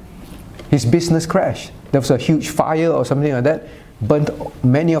is, his business crashed. There was a huge fire or something like that, burnt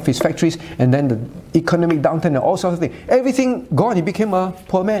many of his factories, and then the economic downturn and all sorts of things. Everything gone, he became a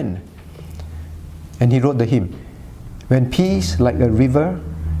poor man. And he wrote the hymn, when peace like a river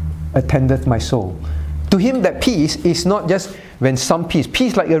attendeth my soul. To him, that peace is not just when some peace.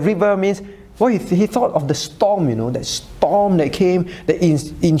 Peace like a river means, well, he thought of the storm, that storm that came, that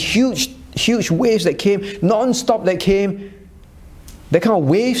in huge waves that came, non-stop that came, that kind of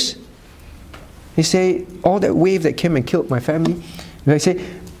waves. He say, all that wave that came and killed my family. And I say,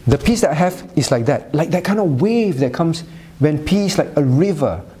 the peace that I have is like that kind of wave that comes when peace like a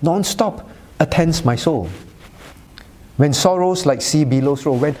river, non-stop, attends my soul. When sorrows like sea billows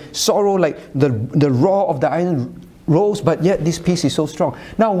roll, when sorrow like the roar of the iron rolls, but yet this peace is so strong.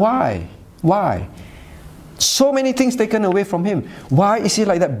 Now why? Why? So many things taken away from him. Why is he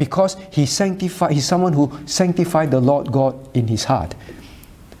like that? Because he's someone who sanctified the Lord God in his heart.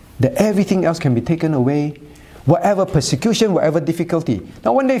 That everything else can be taken away, whatever persecution, whatever difficulty.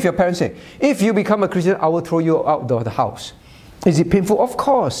 Now one day if your parents say, if you become a Christian, I will throw you out of the house. Is it painful? Of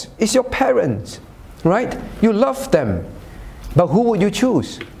course. It's your parents, right? You love them. But who would you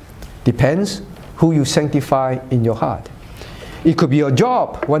choose? Depends who you sanctify in your heart. It could be your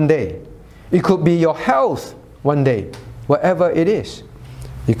job one day. It could be your health one day. Whatever it is.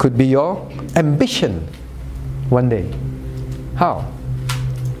 It could be your ambition one day. How?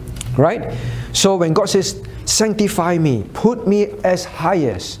 Right? So when God says, sanctify me, put me as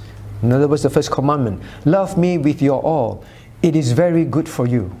highest, in other words, the first commandment, love me with your all, it is very good for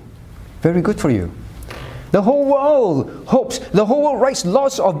you. Very good for you. The whole world hopes, the whole world writes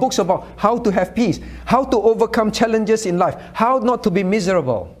lots of books about how to have peace, how to overcome challenges in life, how not to be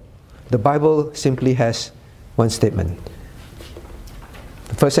miserable. The Bible simply has one statement.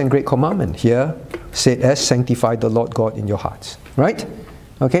 The first and great commandment here said as, sanctify the Lord God in your hearts. Right?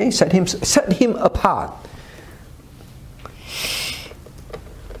 Okay, set him apart.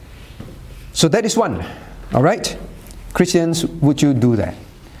 So that is one. All right? Christians, would you do that?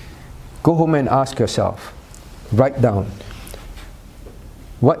 Go home and ask yourself. Write down.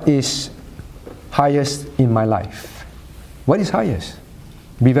 What is highest in my life? What is highest?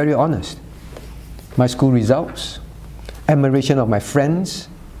 Be very honest. My school results, admiration of my friends.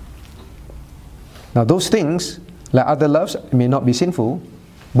 Now those things, like other loves, may not be sinful,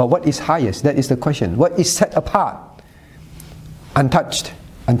 but what is highest? That is the question. What is set apart? Untouched,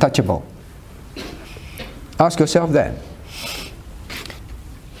 untouchable. Ask yourself that.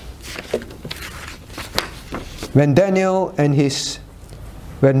 When Daniel's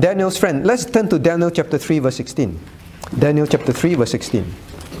friend, let's turn to Daniel chapter 3 verse 16. Daniel chapter 3 verse 16.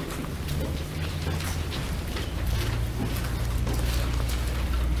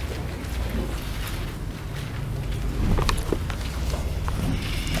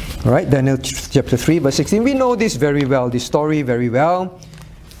 Alright, Daniel chapter 3 verse 16. We know this very well, this story very well.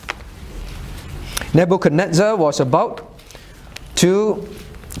 Nebuchadnezzar was about to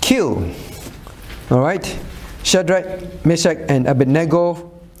kill, alright, Shadrach, Meshach and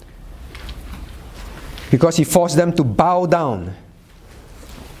Abednego, because he forced them to bow down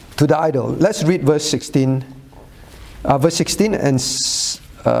to the idol. Let's read verse 16 and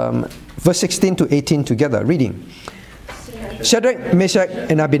verse 16 to 18 together, reading. Shadrach, Meshach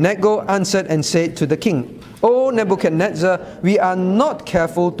and Abednego answered and said to the king, O Nebuchadnezzar, we are not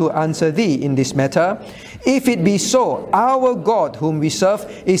careful to answer thee in this matter. If it be so, our God whom we serve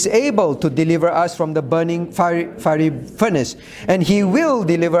is able to deliver us from the burning fiery furnace, and he will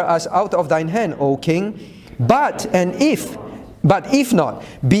deliver us out of thine hand, O king. But if not,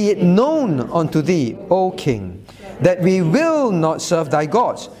 be it known unto thee, O king, that we will not serve thy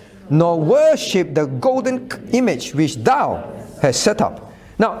gods, nor worship the golden image which thou hast set up.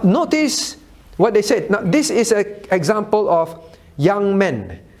 Now notice what they said. Now this is an example of young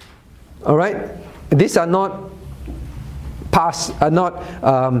men. Alright? These are not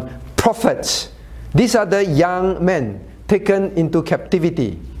prophets. These are the young men taken into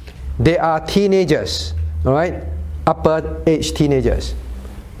captivity. They are teenagers. Alright? Upper age teenagers.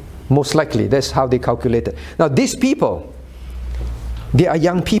 Most likely. That's how they calculated. Now these people, they are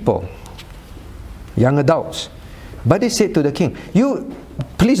young people, young adults. But they said to the king, you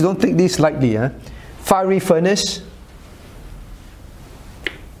please don't take this lightly. Fiery furnace,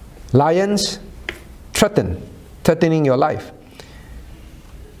 lions, threatening your life.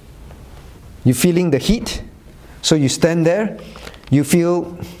 You feeling the heat, so you stand there, you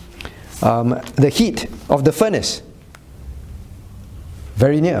feel the heat of the furnace.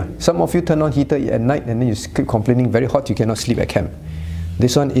 Very near. Some of you turn on heater at night and then you keep complaining very hot, you cannot sleep at camp.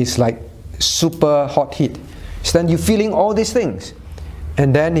 This one is like super hot heat. So then you feeling all these things.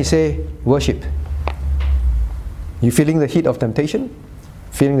 And then he say, worship. You feeling the heat of temptation?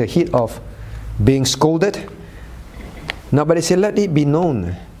 Feeling the heat of being scolded? Now, but he said, let it be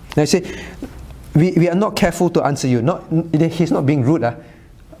known. Now he say, we are not careful to answer you. He's not being rude.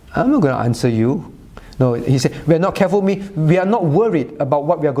 I'm not going to answer you. No, he said, we are not careful. We are not worried about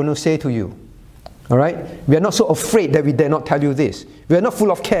what we are going to say to you. Alright? We are not so afraid that we dare not tell you this. We are not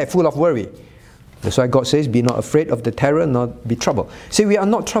full of care, full of worry. That's why God says, be not afraid of the terror, nor be troubled. See, we are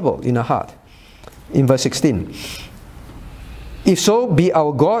not troubled in our heart. In verse 16. If so, be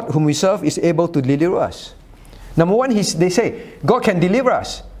our God whom we serve is able to deliver us. Number one, they say, God can deliver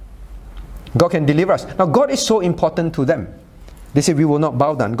us. God can deliver us. Now, God is so important to them. They say, we will not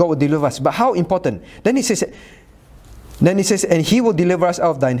bow down. God will deliver us. But how important? Then he says, and he will deliver us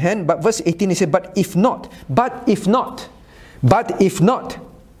out of thine hand. But verse 18, he said, but if not,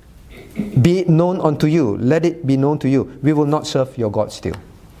 be it known unto you, let it be known to you, we will not serve your God still.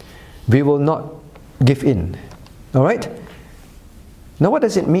 We will not give in. Alright? Now what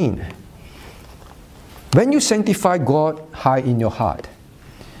does it mean? When you sanctify God high in your heart,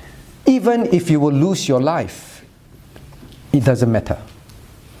 even if you will lose your life, it doesn't matter.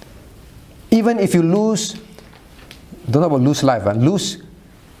 Even if you lose, don't know about lose life, lose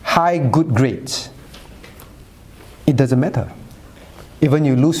high good grades, it doesn't matter. Even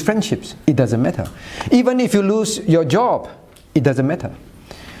you lose friendships, it doesn't matter. Even if you lose your job, it doesn't matter.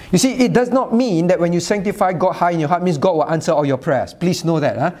 You see, it does not mean that when you sanctify God high in your heart means God will answer all your prayers. Please know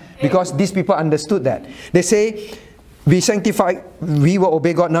that, huh? Because these people understood that. They say, we sanctify, we will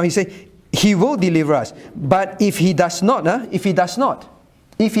obey God. Now he say, He will deliver us. But if He does not, if He does not,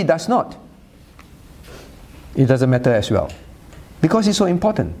 it doesn't matter as well. Because it's so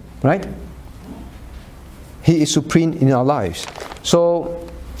important, right? He is supreme in our lives. So,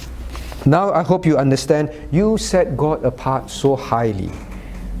 now I hope you understand, you set God apart so highly.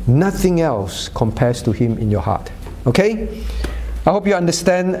 Nothing else compares to Him in your heart. Okay? I hope you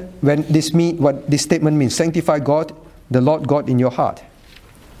understand what this statement means. Sanctify God, the Lord God in your heart.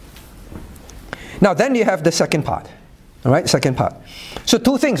 Now then you have the second part. Alright, second part. So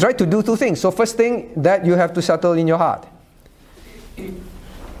two things, right? To do two things. So first thing that you have to settle in your heart.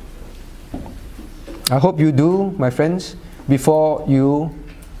 I hope you do, my friends, before you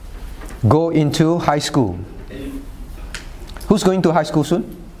go into high school. Who's going to high school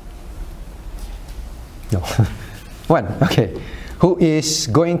soon? No. One, okay. Who is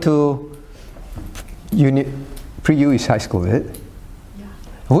going to pre-U is high school, is it? Yeah.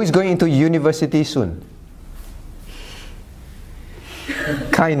 Who is going into university soon?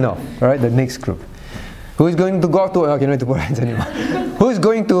 Kind of, alright, the next group. Who is going to go to, okay, not to put hands anymore. Who is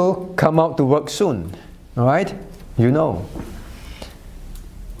going to come out to work soon? Alright? You know.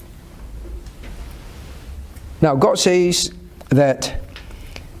 Now, God says that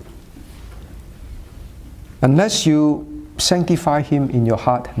unless you sanctify Him in your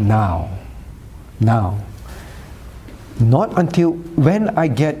heart now, not until when I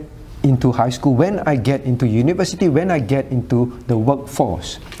get into high school, when I get into university, when I get into the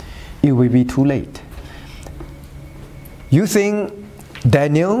workforce, it will be too late. You think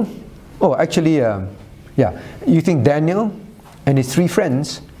Daniel, you think Daniel and his 3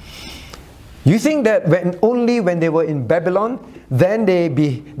 friends, you think that only when they were in Babylon, then they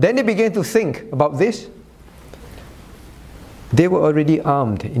began to think about this? They were already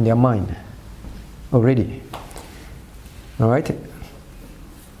armed in their mind. Already. Alright?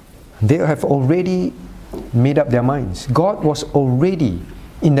 They have already made up their minds. God was already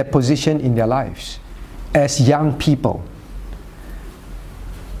in that position in their lives as young people.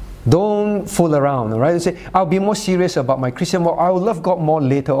 Don't fool around, alright? Say, I'll be more serious about my Christian walk. I will love God more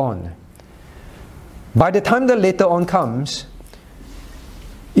later on. By the time the later on comes,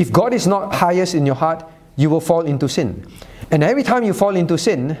 if God is not highest in your heart, you will fall into sin. And every time you fall into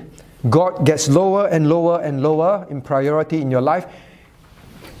sin, God gets lower and lower and lower in priority in your life.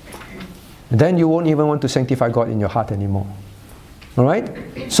 Then you won't even want to sanctify God in your heart anymore.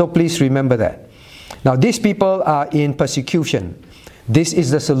 Alright? So please remember that. Now these people are in persecution. This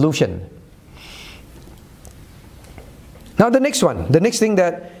is the solution. Now the next thing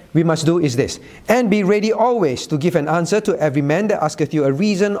that we must do is this. And be ready always to give an answer to every man that asketh you a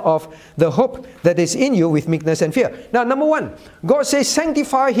reason of the hope that is in you with meekness and fear. Now, number 1, God says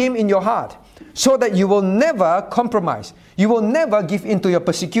sanctify Him in your heart so that you will never compromise. You will never give in to your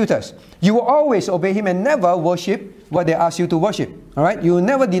persecutors. You will always obey Him and never worship what they ask you to worship. Alright? You will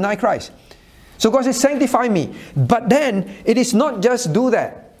never deny Christ. So God says sanctify me. But then, it is not just do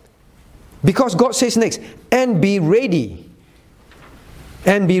that. Because God says next, and be ready.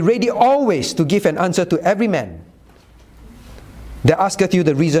 And be ready always to give an answer to every man that asketh you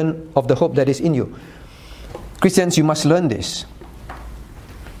the reason of the hope that is in you. Christians, you must learn this.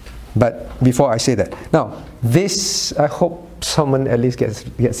 But before I say that, now this, I hope someone at least gets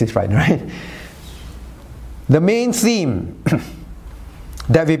this right? The main theme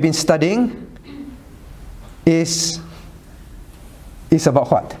that we've been studying is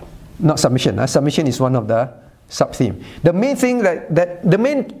about what? Not submission. Submission is one of the sub-theme. The main thing that the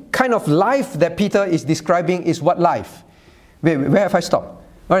main kind of life that Peter is describing is what life? Where have I stopped?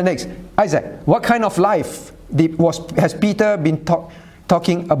 Alright, next. Isaac, what kind of life has Peter been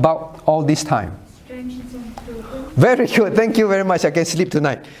talking about all this time? Strangers and pilgrims. Very good. Thank you very much. I can sleep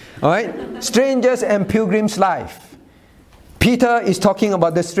tonight. Alright? Strangers and pilgrims' life. Peter is talking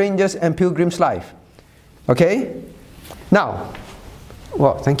about the strangers and pilgrims' life. Okay? Now,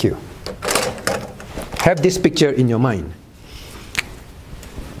 well, thank you. Have this picture in your mind.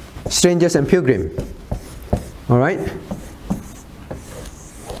 Strangers and pilgrim. Alright?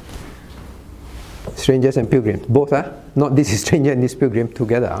 Strangers and pilgrims. Both are. Not this is stranger and this pilgrim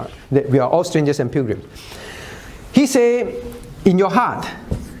together. We are all strangers and pilgrims. He say, in your heart,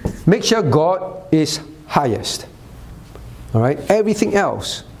 make sure God is highest. Alright? Everything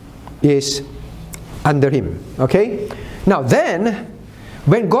else is under Him. Okay? Now then,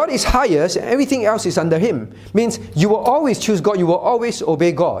 when God is highest, everything else is under Him. Means you will always choose God, you will always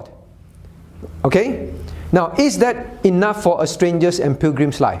obey God. Okay? Now, is that enough for a stranger's and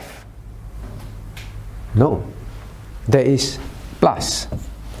pilgrim's life? No. There is plus.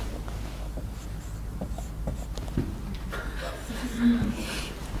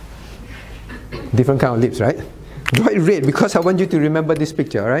 Different kind of lips, right? Draw it red because I want you to remember this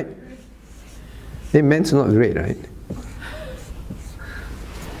picture, right? It meant not red, right?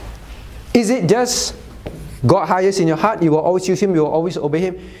 Is it just God hires in your heart, you will always use Him, you will always obey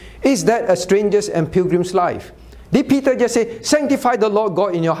Him? Is that a stranger's and pilgrim's life? Did Peter just say, sanctify the Lord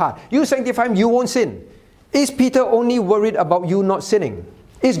God in your heart? You sanctify Him, you won't sin. Is Peter only worried about you not sinning?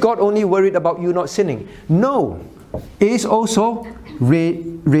 Is God only worried about you not sinning? No. He is also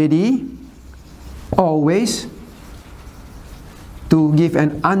ready, always, to give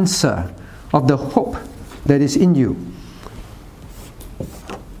an answer of the hope that is in you.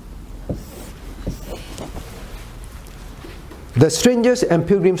 The stranger's and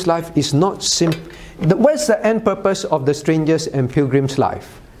pilgrim's life is not simple. What's the end purpose of the stranger's and pilgrim's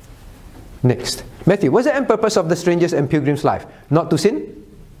life? Next. Matthew, what's the end purpose of the stranger's and pilgrim's life? Not to sin?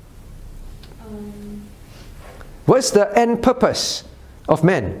 What's the end purpose of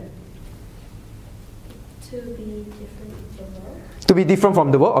man? To be different from the world. To be different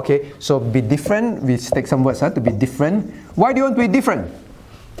from the world. Okay, so be different. We take some words, to be different. Why do you want to be different?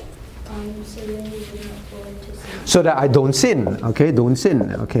 So then you will not fall into sin. So that I don't sin. Okay, don't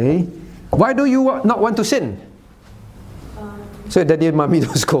sin. Okay. Why do you not want to sin? So daddy and mommy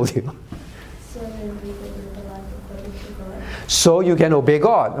don't scold you. So then we will live a life according to God. So you can obey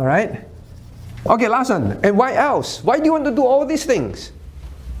God. All right. Okay, last one. And why else? Why do you want to do all these things?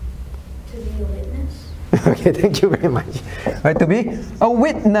 To be a witness. Okay, thank you very much. Right, to be a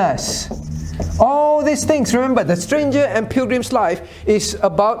witness. All these things, remember, the stranger and pilgrim's life is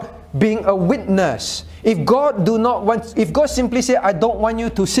about being a witness. If God simply say, I don't want you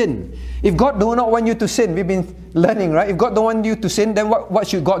to sin. If God do not want you to sin, we've been learning, right? If God don't want you to sin, then what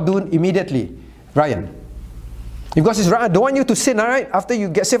should God do immediately? Ryan. If God says, Ryan, I don't want you to sin, alright? After you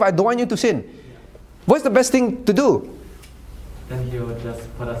get saved, I don't want you to sin. What's the best thing to do? Then He will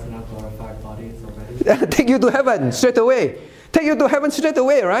just put us in our glorified bodies already. Take you to heaven straight away. Take you to heaven straight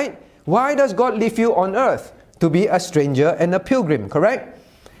away, right? Why does God leave you on earth? To be a stranger and a pilgrim, correct?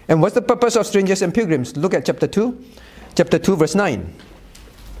 And what's the purpose of strangers and pilgrims? Look at chapter 2. Chapter 2, verse 9.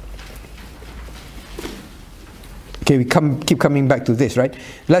 Okay, we keep coming back to this, right?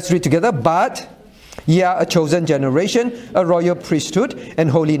 Let's read together. But ye are a chosen generation, a royal priesthood, and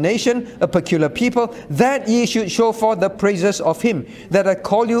holy nation, a peculiar people, that ye should show forth the praises of Him that hath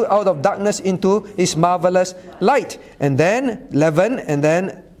called you out of darkness into His marvelous light. And then 11, and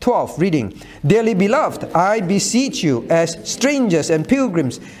then 12, reading. Dearly beloved, I beseech you, as strangers and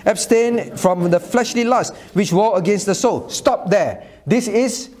pilgrims, abstain from the fleshly lust which war against the soul. Stop there. This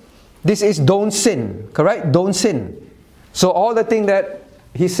is don't sin, correct? Don't sin. So all the thing that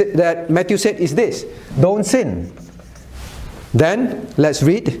Matthew said is this: don't sin. Then let's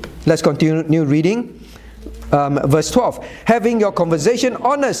read. Let's continue reading. Verse 12. Having your conversation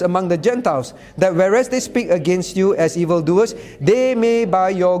honest among the Gentiles, that whereas they speak against you as evildoers, they may by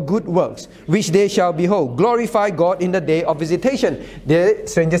your good works, which they shall behold, glorify God in the day of visitation. The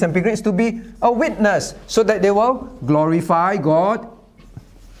strangers and pilgrims to be a witness, so that they will glorify God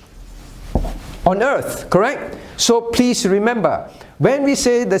on earth. Correct? So please remember, when we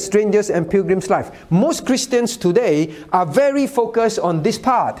say the strangers and pilgrims life, most Christians today are very focused on this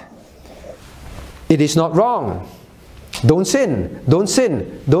part. It is not wrong. Don't sin. Don't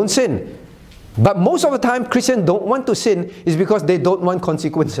sin. Don't sin. But most of the time, Christians don't want to sin is because they don't want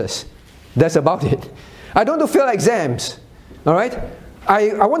consequences. That's about it. I don't want to fail exams. Alright?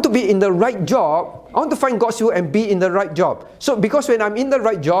 I want to be in the right job. I want to find God's will and be in the right job. So because when I'm in the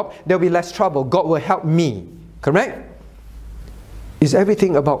right job, there will be less trouble. God will help me. Correct? Is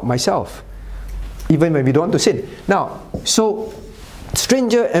everything about myself, even when we don't want to sin. Now, so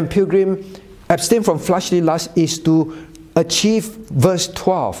stranger and pilgrim, abstain from fleshly lust is to achieve verse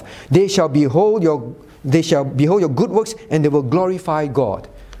 12. They shall behold your good works, and they will glorify God.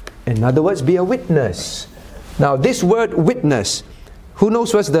 In other words, be a witness. Now, this word witness, who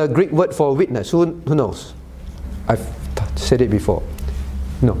knows what's the Greek word for witness? Who knows? I've said it before.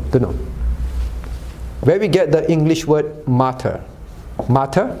 No, don't know. Where we get the English word martyr.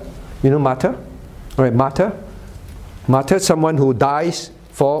 Martyr, you know martyr? Alright, martyr. Martyr, someone who dies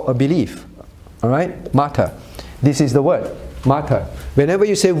for a belief. Alright, martyr. This is the word, martyr. Whenever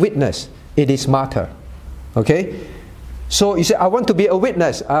you say witness, it is martyr. Okay? So you say, I want to be a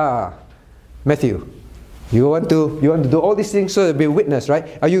witness. Matthew, you want to do all these things so to be a witness,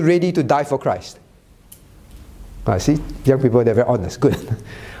 right? Are you ready to die for Christ? See, young people, they're very honest. Good.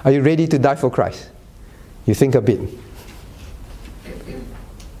 Are you ready to die for Christ? You think a bit.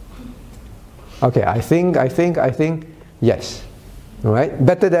 Okay, I think, yes. All right?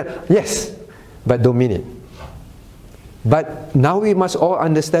 Better than, yes, but don't mean it. But now we must all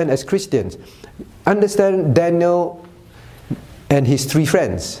understand as Christians. Understand Daniel and his 3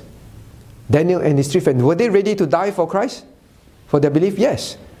 friends. Daniel and his 3 friends, were they ready to die for Christ? For their belief?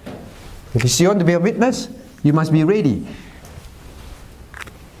 Yes. If you want to be a witness, you must be ready.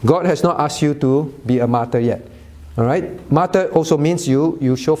 God has not asked you to be a martyr yet. Alright? Martyr also means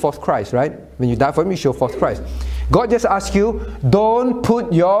you show forth Christ, right? When you die for Him, you show forth Christ. God just asks you, don't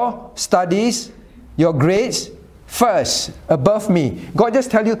put your studies, your grades first, above me. God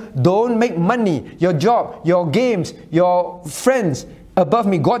just tell you, don't make money, your job, your games, your friends above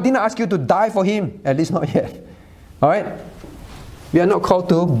me. God didn't ask you to die for Him, at least not yet. Alright? We are not called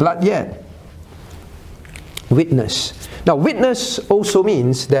to blood yet. Witness. Now, witness also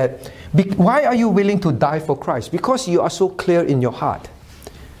means that, why are you willing to die for Christ? Because you are so clear in your heart.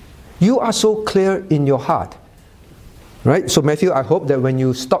 You are so clear in your heart. Right? So Matthew, I hope that when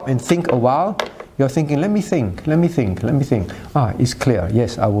you stop and think a while, you're thinking, let me think. Ah, it's clear.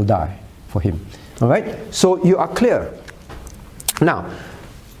 Yes, I will die for Him. Alright? So you are clear. Now,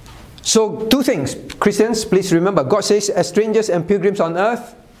 so 2 things. Christians, please remember, God says, as strangers and pilgrims on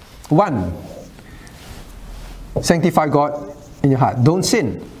earth, 1, sanctify God in your heart. Don't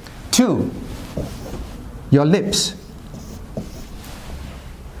sin. 2, your lips.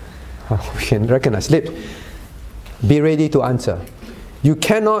 We can recognize lips. Be ready to answer. You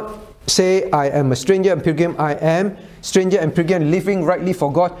cannot say, I am a stranger and pilgrim. I am stranger and pilgrim living rightly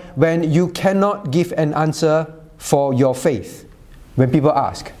for God, when you cannot give an answer for your faith when people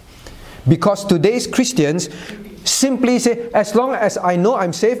ask. Because today's Christians simply say, as long as I know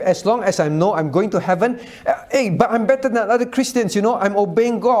I'm safe, as long as I know I'm going to heaven, hey, but I'm better than other Christians, you know, I'm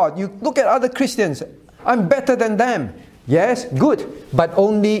obeying God. You look at other Christians, I'm better than them. Yes, good, but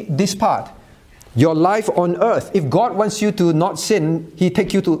only this part. Your life on earth. If God wants you to not sin, He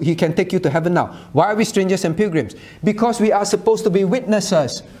can take you to heaven now. Why are we strangers and pilgrims? Because we are supposed to be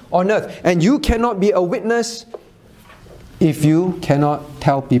witnesses on earth. And you cannot be a witness if you cannot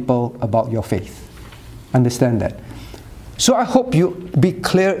tell people about your faith. Understand that. So I hope you be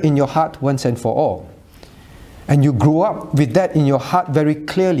clear in your heart once and for all. And you grow up with that in your heart very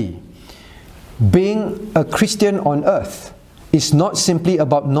clearly. Being a Christian on earth is not simply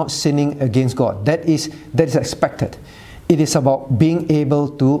about not sinning against God. That is expected. It is about being able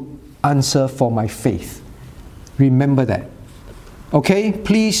to answer for my faith. Remember that. Okay?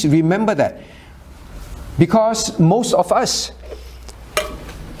 Please remember that. Because most of us,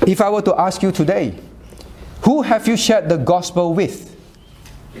 if I were to ask you today, who have you shared the gospel with?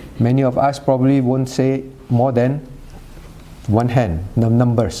 Many of us probably won't say more than one hand. The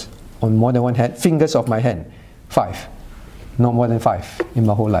numbers on more than one hand. Fingers of my hand. 5. Not more than 5 in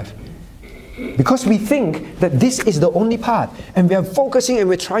my whole life. Because we think that this is the only part. And we are focusing and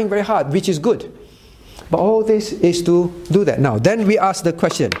we're trying very hard, which is good. But all this is to do that. Now, then we ask the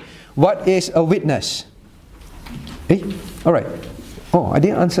question, what is a witness? Alright. Oh, I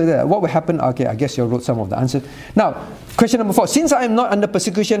didn't answer that. What will happen? Okay, I guess you wrote some of the answers. Now, question number 4. Since I am not under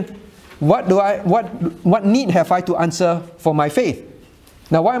persecution, what need have I to answer for my faith?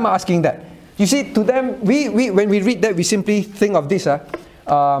 Now, why am I asking that? You see, to them, when we read that, we simply think of this.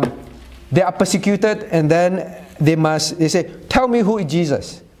 They are persecuted, and then they say, tell me who is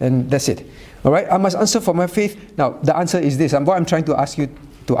Jesus. And that's it. Alright, I must answer for my faith. Now, the answer is this. What I'm trying to ask you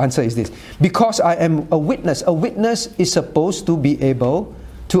to answer is this. Because I am a witness. A witness is supposed to be able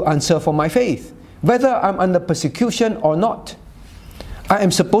to answer for my faith. Whether I'm under persecution or not. I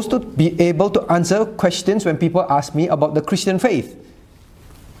am supposed to be able to answer questions when people ask me about the Christian faith.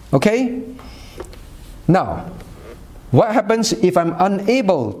 Okay? Now, what happens if I'm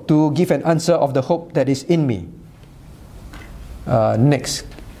unable to give an answer of the hope that is in me? Next,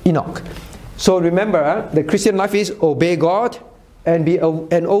 Enoch. So remember, the Christian life is obey God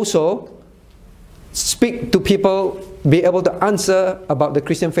and also speak to people, be able to answer about the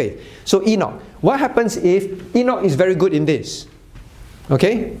Christian faith. So Enoch. What happens if Enoch is very good in this?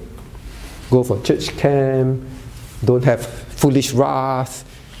 Okay? Go for church camp, don't have foolish wrath,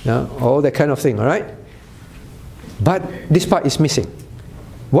 all that kind of thing, alright? But this part is missing.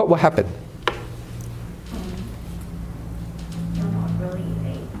 What will happen?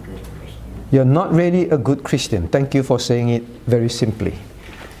 You're not really a good Christian. Thank you for saying it very simply.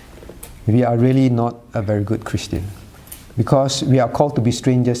 We are really not a very good Christian. Because we are called to be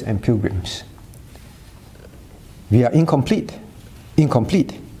strangers and pilgrims. We are incomplete.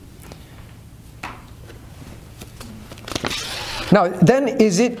 Now, then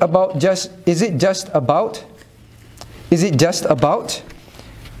is it just about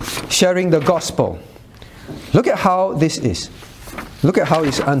sharing the gospel? Look at how this is. Look at how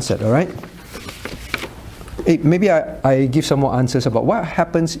it's answered, all right? Maybe I give some more answers about what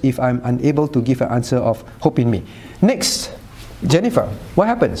happens if I'm unable to give an answer of hope in me. Next, Jennifer, what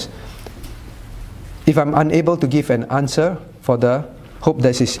happens if I'm unable to give an answer for the hope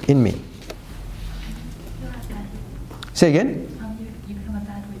that is in me? Say again? You become a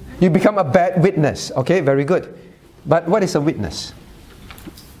bad witness. You become a bad witness. Okay, very good. But what is a witness?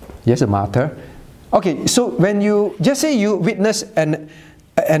 Yes, a martyr. Okay, so when you, just say you witness an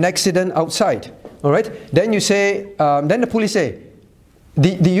accident outside, all right? Then you say, then the police say,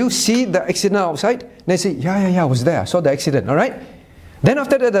 did you see the accident outside? They say, yeah, I was there, I saw the accident, all right? Then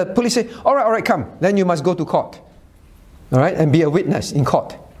after that, the police say, all right, come. Then you must go to court, all right? And be a witness in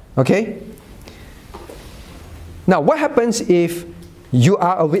court, okay? Now, what happens if you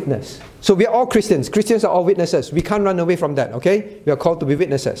are a witness? So we are all Christians. Christians are all witnesses. We can't run away from that, okay? We are called to be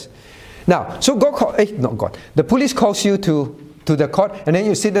witnesses. Now, so the police calls you to the court, and then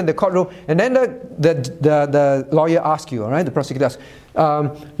you sit in the courtroom, and then the lawyer asks you, all right, the prosecutor asks,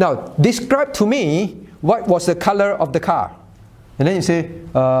 now, describe to me what was the color of the car. And then you say,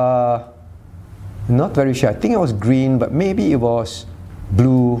 not very sure. I think it was green, but maybe it was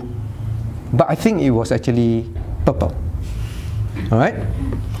blue, but I think it was actually purple. All right?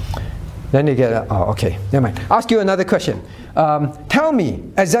 Then you get, okay, never mind. Ask you another question. Tell me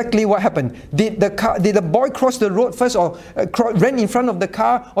exactly what happened. Did the boy cross the road first, or ran in front of the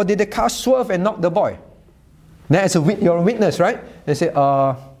car, or did the car swerve and knock the boy? Now, you're a witness, right? And say,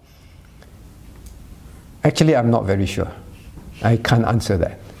 actually, I'm not very sure. I can't answer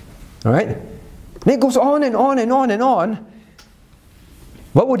that. All right? Then it goes on and on and on and on.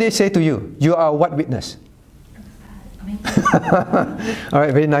 What would they say to you? You are what witness? All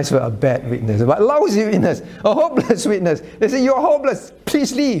right, very nice word, a bad witness, but lousy witness, a hopeless witness. They say, you're hopeless,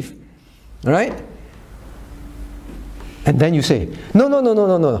 please leave. All right? And then you say, no.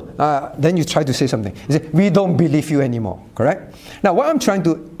 Then you try to say something. You say, we don't believe you anymore, correct? Now, what I'm trying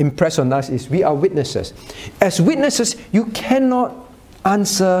to impress on us is we are witnesses. As witnesses, you cannot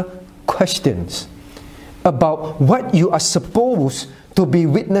answer questions about what you are supposed to be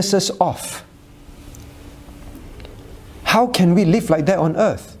witnesses of. How can we live like that on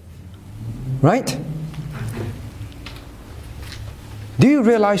earth? Right? Do you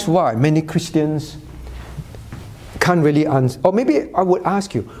realize why many Christians can't really answer? Or maybe I would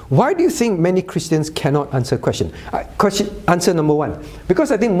ask you, why do you think many Christians cannot answer question? Answer number one.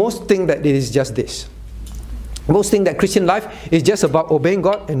 Because I think most think that it is just this. Most think that Christian life is just about obeying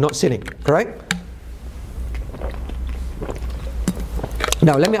God and not sinning. Correct?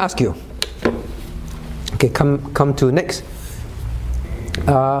 Now let me ask you. Okay, come to next.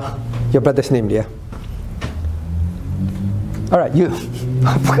 Your brother's name, dear. All right, you.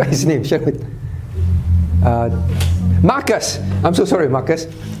 I forgot his name. Share with. Marcus. I'm so sorry, Marcus.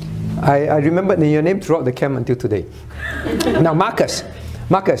 I remembered your name throughout the camp until today. Now, Marcus.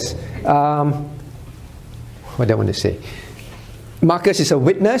 What do I want to say? Marcus is a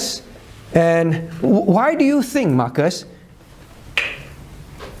witness, and why do you think, Marcus,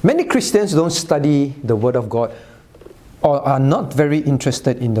 many Christians don't study the Word of God or are not very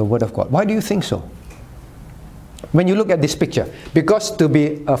interested in the Word of God? Why do you think so? When you look at this picture, because to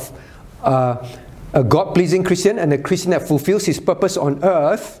be a God-pleasing Christian and a Christian that fulfills his purpose on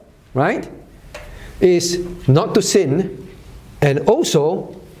earth, right, is not to sin and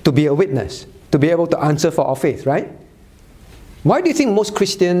also to be a witness, to be able to answer for our faith, right? Why do you think most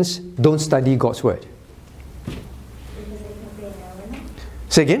Christians don't study God's Word?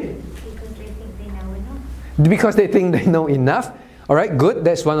 Say again? Because they think they know enough. All right, good.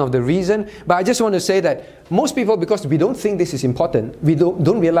 That's one of the reasons. But I just want to say that most people, because we don't think this is important, we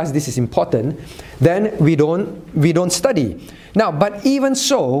don't realize this is important, then we don't study. Now, but even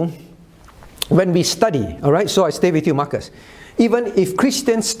so, when we study, all right, so I stay with you, Marcus. Even if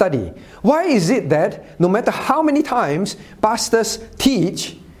Christians study, why is it that no matter how many times pastors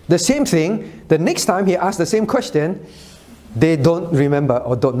teach the same thing, the next time he asks the same question, they don't remember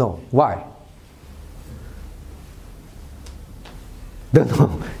or don't know? Why? Don't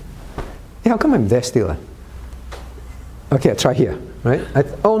know. Hey, how come I'm there still? Okay, I try here, right?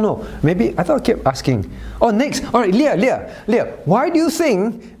 Oh no, maybe I thought I kept asking. Oh, next. All right, Leah. Why do you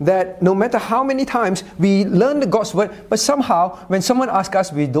think that no matter how many times we learn the God's Word, but somehow when someone asks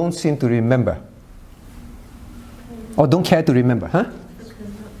us, we don't seem to remember? Or don't care to remember, huh? Because they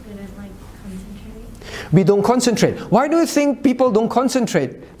don't like concentrate. We don't concentrate. Why do you think people don't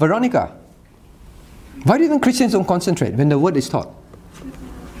concentrate, Veronica? Why do you think Christians don't concentrate when the word is taught?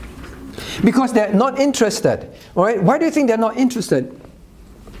 Because they're not interested. All right? Why do you think they're not interested?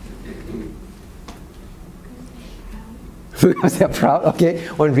 Because they're proud, okay,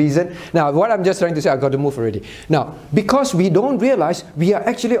 one reason. Now, what I'm just trying to say, I've got to move already. Now, because we don't realize, we are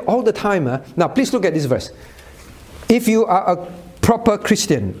actually all the time, now please look at this verse. If you are a proper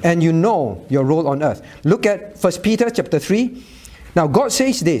Christian and you know your role on earth, look at 1 Peter chapter 3. Now, God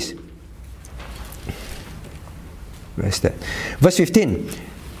says this. Where's that? Verse 15.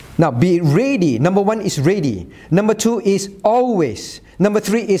 Now, be ready. Number 1 is ready. Number 2 is always. Number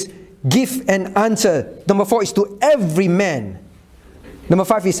 3 is give an answer. Number 4 is to every man. Number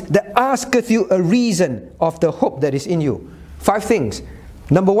 5 is that asketh you a reason of the hope that is in you. 5 things.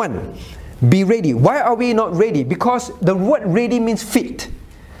 Number 1, be ready. Why are we not ready? Because the word ready means fit.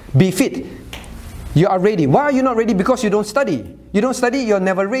 Be fit. You are ready. Why are you not ready? Because you don't study. You don't study, you're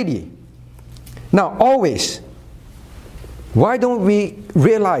never ready. Now, always. Why don't we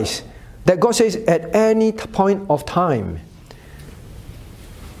realize that God says at any point of time,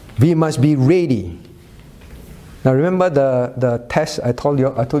 we must be ready. Now remember the test I told you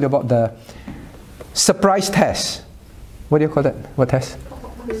about, the surprise test. What do you call that? What test?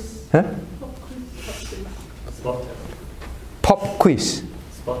 Huh? Spot test. Pop quiz.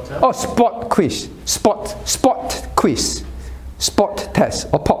 Spot test. Oh, spot quiz. Spot quiz. Spot test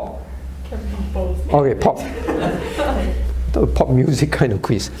or pop. Okay, pop. Pop music kind of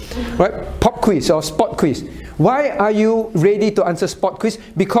quiz. Right? Pop quiz or spot quiz. Why are you ready to answer spot quiz?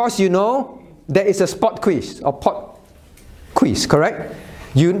 Because you know there is a spot quiz or pop quiz, correct?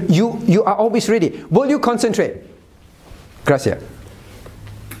 You are always ready. Will you concentrate? Gracia.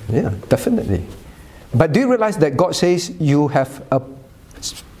 Yeah, definitely. But do you realize that God says you have a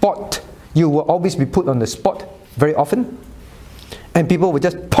spot? You will always be put on the spot very often. And people will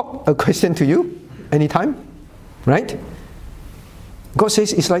just pop a question to you anytime. Right? God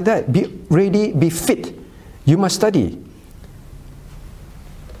says it's like that. Be ready, be fit. You must study.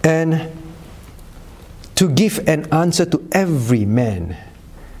 And to give an answer to every man.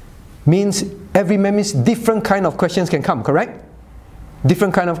 Means, every man means different kind of questions can come, correct?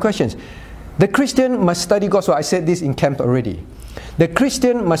 Different kind of questions. The Christian must study God's word. I said this in camp already. The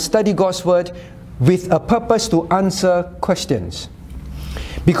Christian must study God's word with a purpose to answer questions.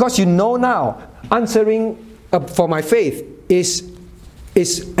 Because you know now, answering for my faith is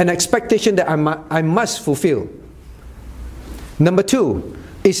an expectation that I must fulfill. Number 2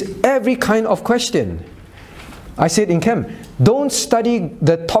 is every kind of question. I said in camp, don't study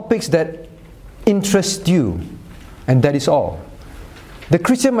the topics that interest you, and that is all. The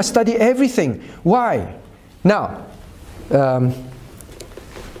Christian must study everything. Why? Now, your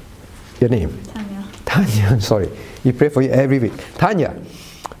name? Tanya, sorry. We pray for you every week. Tanya,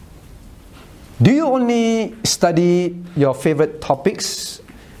 do you only study your favorite topics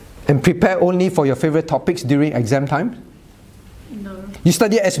and prepare only for your favorite topics during exam time? No. You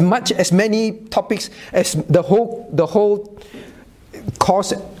study as many topics as the whole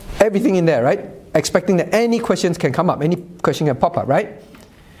course, everything in there, right? Expecting that any questions can come up, any question can pop up, right?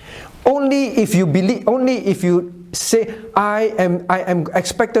 Only if you believe, only if you say, I am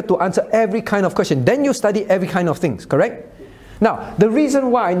expected to answer every kind of question, then you study every kind of things, correct? Now, the reason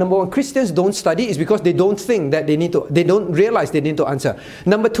why, number 1, Christians don't study is because they don't think that they don't realize they need to answer.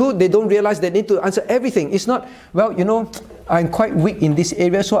 Number 2, they don't realize they need to answer everything. It's not, well, you know, I'm quite weak in this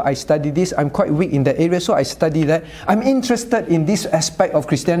area, so I study this. I'm quite weak in that area, so I study that. I'm interested in this aspect of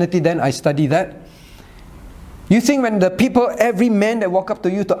Christianity, then I study that. You think when the people, every man that walk up to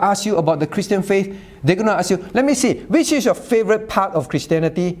you to ask you about the Christian faith, they're going to ask you, let me see, which is your favorite part of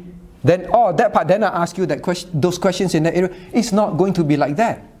Christianity? Then, that part, then I ask you that those questions in that area. It's not going to be like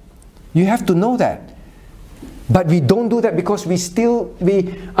that. You have to know that. But we don't do that because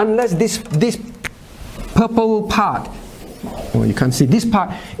unless this purple part, you can't see, this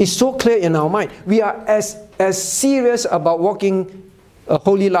part is so clear in our mind. We are as serious about walking a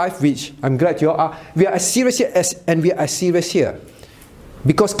holy life, which I'm glad you are. We are as serious here and we are as serious here.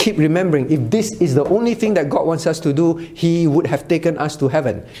 Because keep remembering, if this is the only thing that God wants us to do, He would have taken us to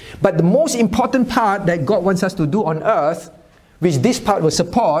heaven. But the most important part that God wants us to do on earth, which this part will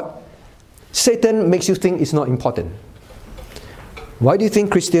support, Satan makes you think it's not important. Why do you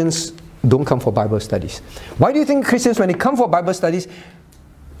think Christians don't come for Bible studies? Why do you think Christians, when they come for Bible studies,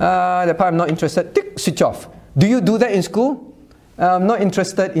 that part I'm not interested, tick, switch off. Do you do that in school? I'm not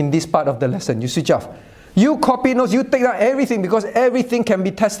interested in this part of the lesson. You switch off. You copy notes, you take down everything because everything can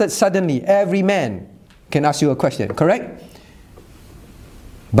be tested suddenly. Every man can ask you a question, correct?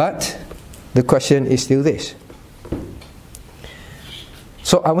 But the question is still this.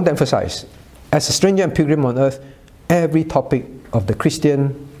 So I want to emphasize, as a stranger and pilgrim on earth, every topic of the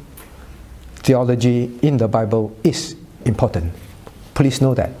Christian theology in the Bible is important. Please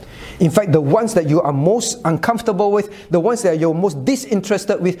know that. In fact, the ones that you are most uncomfortable with, the ones that you're most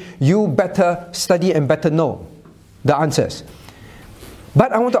disinterested with, you better study and better know the answers.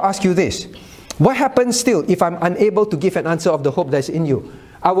 But I want to ask you this. What happens still if I'm unable to give an answer of the hope that's in you?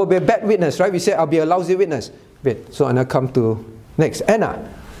 I will be a bad witness, right? We say I'll be a lousy witness. Wait, so I'll come to next. Anna.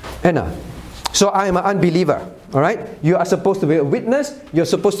 So I am an unbeliever, all right? You are supposed to be a witness. You're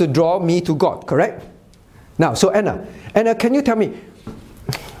supposed to draw me to God, correct? Now, so Anna, can you tell me,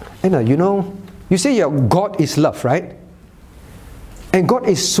 Anna, you say your God is love, right? And God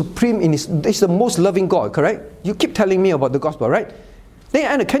is supreme in He's the most loving God, correct? You keep telling me about the gospel, right? Then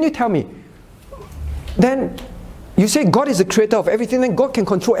Anna, can you tell me, then you say God is the creator of everything, then God can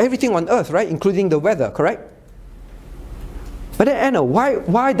control everything on earth, right? Including the weather, correct? But then Anna, why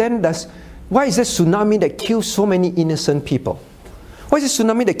is there tsunami that kills so many innocent people? Why is there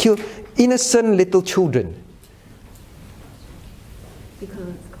tsunami that kills innocent little children? Because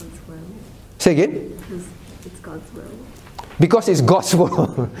it's God's will. Say again? Because it's God's will. Because it's God's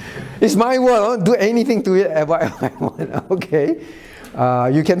will. It's my will. I don't do anything to it whatever I want. Okay.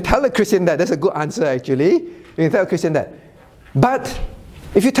 You can tell a Christian that. That's a good answer, actually. You can tell a Christian that. But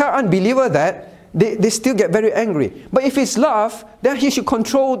if you tell an unbeliever that, they still get very angry. But if it's love, then he should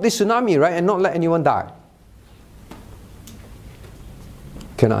control the tsunami, right? And not let anyone die.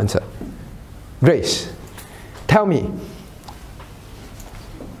 Cannot answer. Grace, tell me,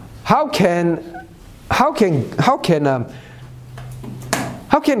 how can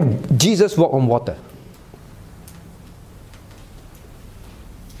Jesus walk on water?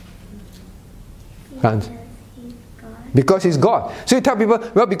 Because He's God. So you tell people,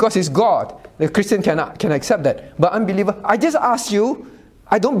 well, because He's God, the Christian can accept that. But unbeliever, I just asked you,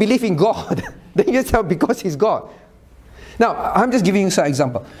 I don't believe in God. Then you tell because He's God. Now, I'm just giving you some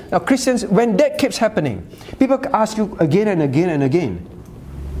example. Now, Christians, when that keeps happening, people ask you again and again and again,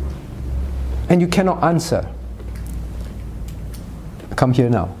 and you cannot answer. Come here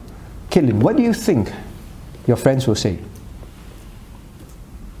now. Caitlin, what do you think your friends will say?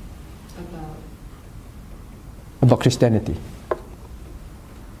 About Christianity.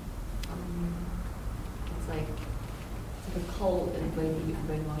 It's like a cult and the way that you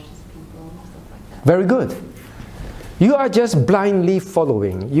brainwashes people and stuff like that. Very good. You are just blindly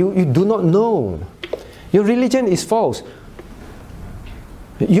following. You do not know. Your religion is false.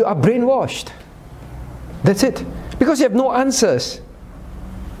 You are brainwashed. That's it. Because you have no answers.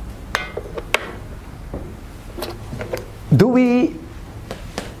 Do we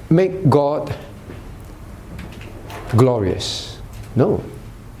make God glorious? No,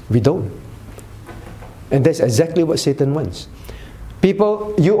 we don't. And that's exactly what Satan wants.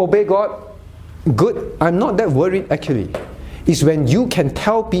 People, you obey God, good. I'm not that worried actually. It's when you can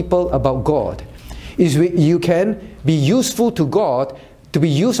tell people about God. It's when you can be useful to God, to be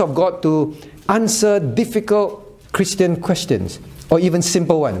used of God to answer difficult Christian questions or even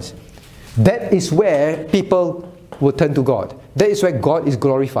simple ones. That is where people will turn to God. That is where God is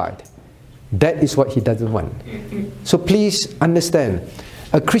glorified. That is what He doesn't want. So please understand,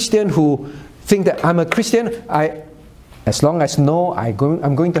 a Christian who thinks that I'm a Christian, as long as I'm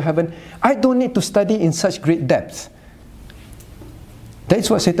going to heaven, I don't need to study in such great depth. That's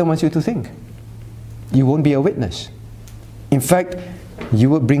what Satan wants you to think. You won't be a witness. In fact, you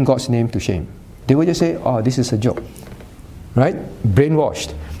will bring God's name to shame. They will just say, oh, this is a joke. Right?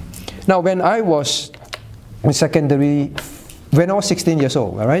 Brainwashed. Now, when I was in secondary, when I was 16 years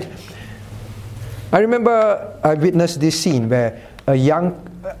old, all right? I remember I witnessed this scene where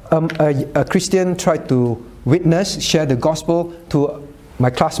a Christian tried to share the gospel to my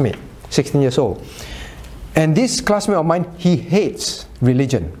classmate, 16 years old. And this classmate of mine, he hates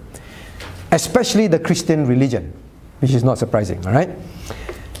religion, especially the Christian religion, which is not surprising, all right?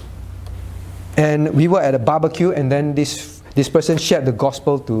 And we were at a barbecue, and then this person shared the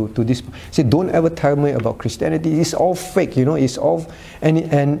gospel to this. He said, don't ever tell me about Christianity. It's all fake, it's all...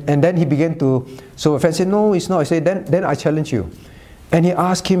 And then he began to... So a friend said, no, it's not. I said, then I challenge you. And he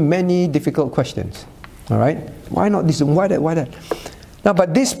asked him many difficult questions. All right? Why not this? Why that? Why that? Now,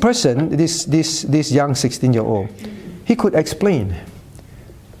 but this person, this young 16-year-old, he could explain.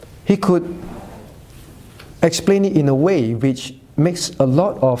 He could explain it in a way which makes a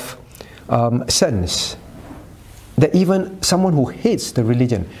lot of sense. That even someone who hates the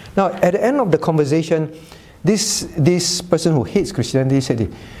religion. Now, at the end of the conversation, this person who hates Christianity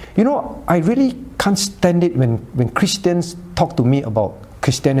said, I really can't stand it when Christians talk to me about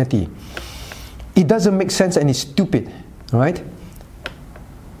Christianity. It doesn't make sense and it's stupid, right?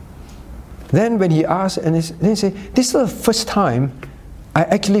 Then when he asked, and then he said, this is the first time I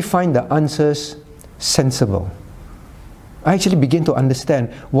actually find the answers sensible. I actually begin to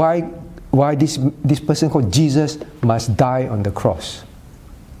understand why this person called Jesus must die on the cross.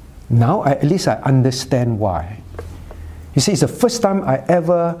 Now at least I understand why. You see, it's the first time I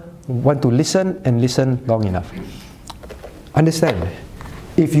ever want to listen and listen long enough. Understand,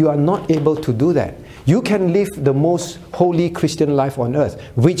 if you are not able to do that, you can live the most holy Christian life on earth,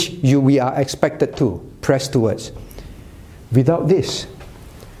 which we are expected to press towards. Without this,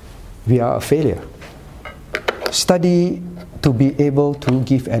 we are a failure. Study to be able to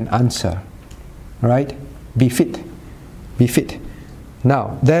give an answer. Right? Be fit. Be fit.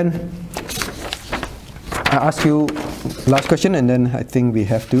 Now, then, I ask you last question, and then I think we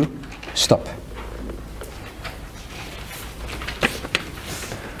have to stop.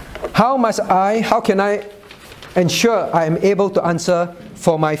 How can I ensure I am able to answer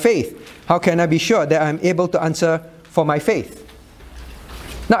for my faith? How can I be sure that I am able to answer for my faith?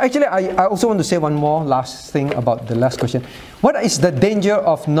 Now, actually, I also want to say one more last thing about the last question. What is the danger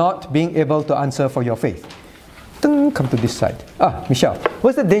of not being able to answer for your faith? Come to this side. Michelle,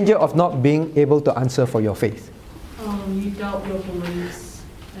 what's the danger of not being able to answer for your faith? You doubt your beliefs,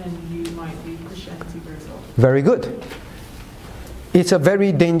 and you might be Christianity yourself. Very good. It's a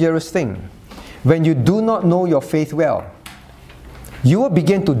very dangerous thing. When you do not know your faith well, you will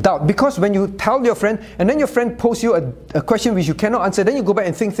begin to doubt. Because when you tell your friend, and then your friend poses you a question which you cannot answer, then you go back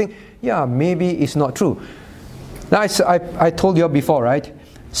and think, yeah, maybe it's not true. Now, I told you before, right?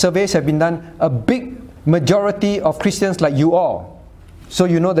 Surveys have been done. A big majority of Christians like you all, so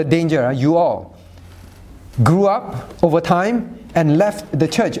you know the danger, you all, grew up over time and left the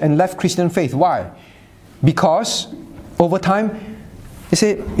church and left Christian faith. Why? Because over time, you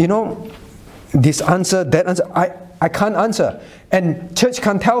say, this answer, that answer, I can't answer. And church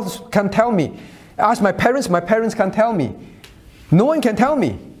can't tell me. I ask my parents can't tell me. No one can tell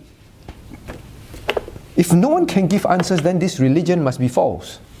me. If no one can give answers, then this religion must be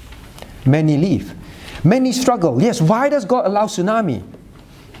false. Many leave. Many struggle. Yes, why does God allow tsunami?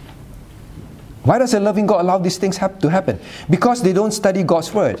 Why does a loving God allow these things to happen? Because they don't study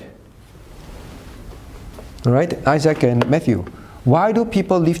God's word. All right, Isaac and Matthew. Why do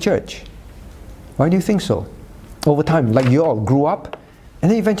people leave church? Why do you think so? Over time, like you all grew up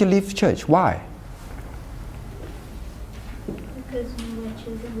and then eventually leave church. Why? Because when we were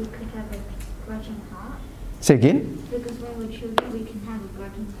children, we could have a grudging heart. Say again? Because when we were children, we can have a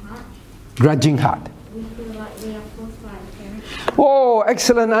grudging heart. Grudging heart. We feel like we are forced by our parents. Oh,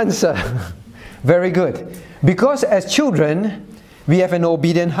 excellent answer. Very good. Because as children, we have an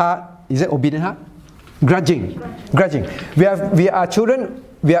obedient heart. Is it obedient heart? Grudging. We are children.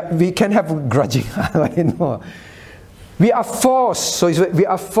 We can have grudging heart. We are forced. So we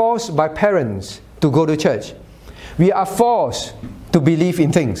are forced by parents to go to church. We are forced to believe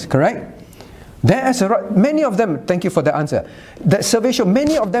in things. Correct? Many of them. Thank you for the answer. That survey showed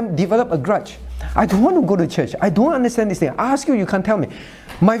many of them develop a grudge. I don't want to go to church. I don't understand this thing. I ask you, you can't tell me.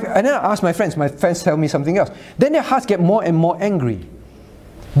 And then I ask my friends. My friends tell me something else. Then their hearts get more and more angry.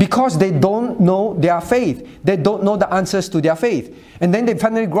 Because they don't know their faith. They don't know the answers to their faith. And then they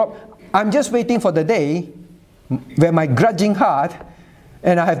finally grow up. I'm just waiting for the day where my grudging heart,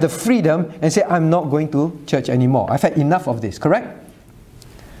 and I have the freedom and say, I'm not going to church anymore. I've had enough of this, correct?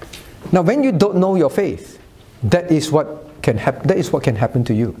 Now, when you don't know your faith, that is what can happen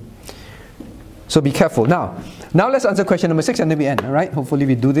to you. So be careful. Now let's answer question number 6 and then we end. All right? Hopefully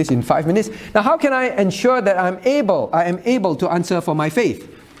we do this in 5 minutes. Now, how can I ensure that I am able to answer for my faith?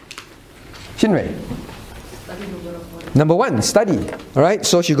 Shinrei. Number 1, study. All right?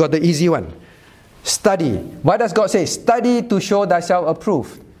 So she got the easy one. Study. Why does God say, study to show thyself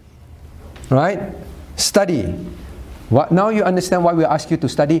approved? Right? Study. Now you understand why we ask you to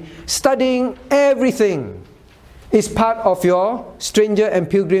study. Studying everything is part of your stranger and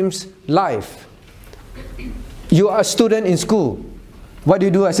pilgrim's life. You are a student in school. What do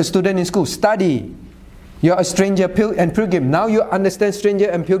you do as a student in school? Study. You are a stranger and pilgrim. Now you understand stranger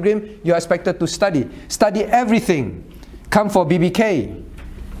and pilgrim, you are expected to study. Study everything. Come for BBK.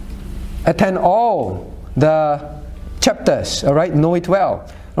 Attend all the chapters. All right, know it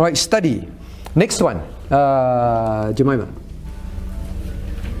well. All right, study. Next one, Jemima.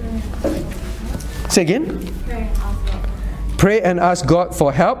 Say again. Pray and ask God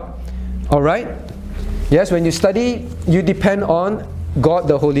for help. All right. Yes, when you study, you depend on God,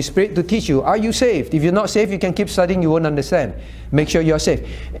 the Holy Spirit, to teach you. Are you saved? If you're not saved, you can keep studying, you won't understand. Make sure you're saved.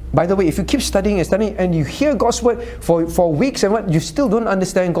 By the way, if you keep studying and you hear God's word for weeks and you still don't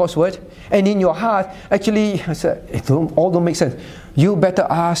understand God's word, and in your heart, actually, it all don't make sense. You better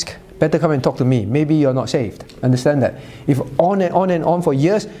ask better come and talk to me. Maybe you're not saved. Understand that? If on and on for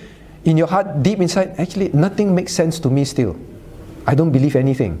years, in your heart, deep inside, actually nothing makes sense to me still. I don't believe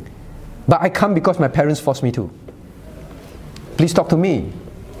anything. But I come because my parents forced me to. Please talk to me.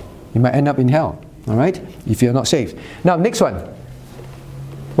 You might end up in hell. Alright? If you're not saved. Now, next one.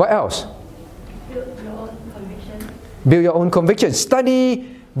 What else? Build your own conviction. Build your own convictions.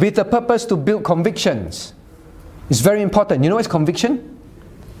 Study with the purpose to build convictions. It's very important. You know what's conviction?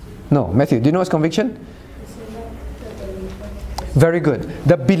 No. Matthew, do you know what's conviction? Very good.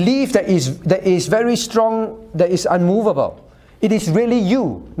 The belief that is very strong, that is unmovable. It is really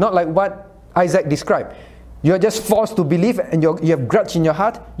you, not like what Isaac described. You are just forced to believe and you have grudge in your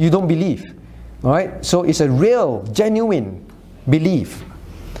heart, you don't believe. Alright? So it's a real, genuine belief.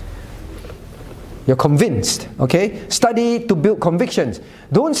 You're convinced. Okay? Study to build convictions.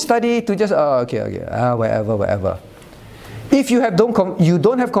 Don't study to just, whatever. If you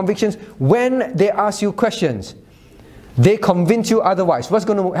don't have convictions, when they ask you questions, they convince you otherwise. What's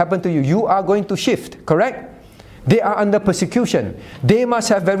going to happen to you? You are going to shift, correct? They are under persecution. They must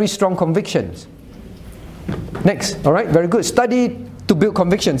have very strong convictions. Next, alright, very good. Study to build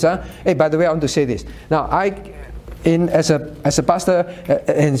convictions. Hey, by the way, I want to say this. Now, as a pastor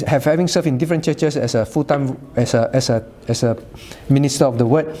and having served in different churches as a full-time, as a minister of the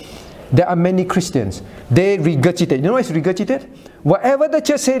word, there are many Christians. They regurgitate. You know what is regurgitate? Whatever the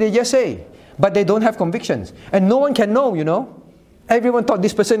church say, they just say. But they don't have convictions. And no one can know, you know. Everyone thought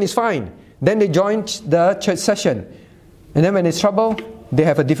this person is fine. Then they join the church session. And then when it's trouble, they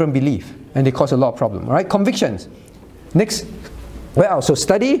have a different belief. And they cause a lot of problem. Alright, convictions. Next. Well, so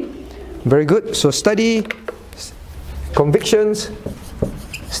study. Very good. So study, convictions,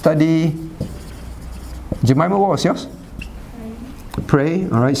 study. Jemima, what was yours? Pray.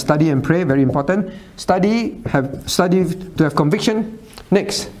 Alright, study and pray. Very important. Study to have conviction.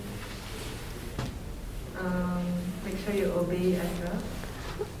 Next.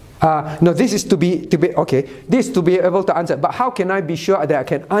 No, this is to be okay. This is to be able to answer. But how can I be sure that I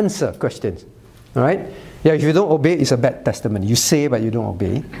can answer questions? All right? Yeah, if you don't obey, it's a bad testimony. You say, but you don't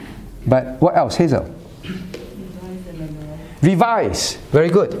obey. But what else, Hazel? Revise and memorize. Revise. Very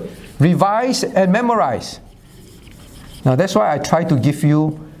good. Revise and memorize. Now that's why I try to give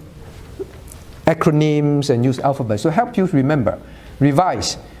you acronyms and use alphabets to help you remember.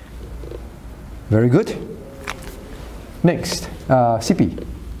 Revise. Very good. Next, CP.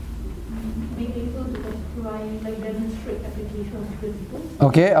 Demonstrate application of principles.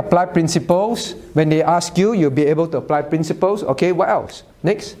 Okay, apply principles. When they ask you, you'll be able to apply principles. Okay, what else?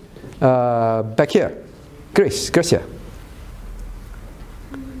 Next. Back here. Gracia.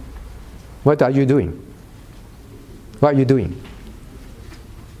 What are you doing? What are you doing?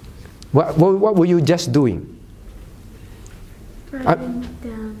 What were you just doing?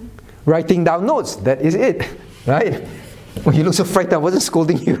 Writing down notes. That is it. Right? Oh, you look so frightened. I wasn't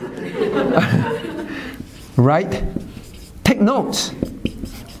scolding you. Right? Take notes.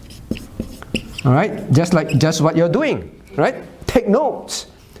 Alright? Just what you're doing. Right? Take notes.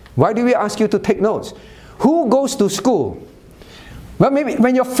 Why do we ask you to take notes? Who goes to school? Well, maybe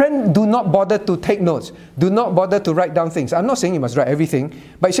when your friend do not bother to take notes, do not bother to write down things. I'm not saying you must write everything,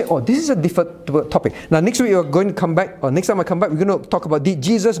 but you say, oh, this is a different topic. Now, next week we're going to come back, or next time I come back, we're going to talk about, did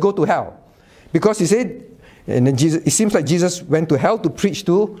Jesus go to hell? Because he said, and then it seems like Jesus went to hell to preach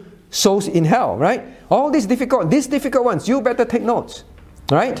to souls in hell, right? All these difficult ones, you better take notes,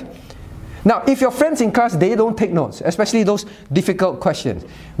 right? Now, if your friends in class, they don't take notes, especially those difficult questions.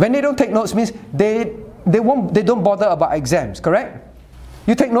 When they don't take notes, means they don't bother about exams, correct?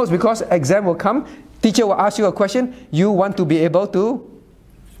 You take notes because exam will come, teacher will ask you a question, you want to be able to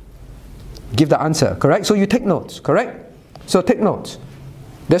give the answer, correct? So you take notes, correct? So take notes.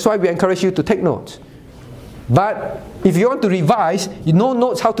 That's why we encourage you to take notes. But if you want to revise, you know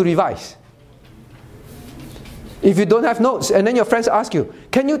notes how to revise. If you don't have notes, and then your friends ask you,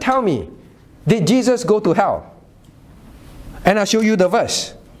 can you tell me, did Jesus go to hell? And I'll show you the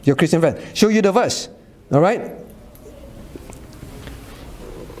verse. Your Christian friend, show you the verse. Alright?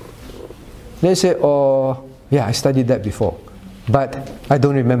 They say, oh, yeah, I studied that before. But I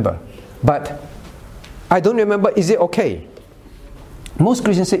don't remember. But I don't remember, is it okay? Most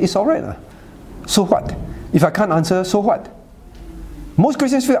Christians say, it's alright. So what? If I can't answer, so what? Most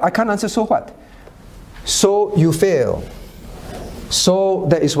Christians feel, I can't answer, so what? So you fail. So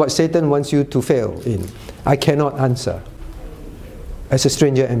that is what Satan wants you to fail in. I cannot answer. As a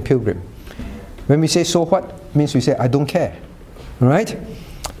stranger and pilgrim. When we say so what, means we say I don't care. Alright?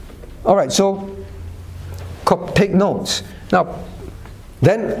 Alright, so take notes. Now,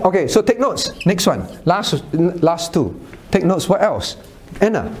 then, okay, so take notes. Next one. Last two. Take notes. What else?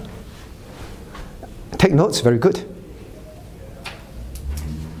 Anna. Take notes, very good.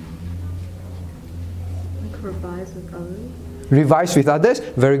 Like revise with others. Revise with others,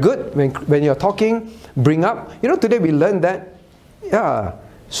 very good. When you're talking, bring up. You know, today we learned that. Yeah.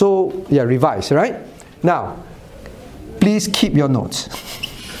 So, yeah, revise, right? Now, please keep your notes.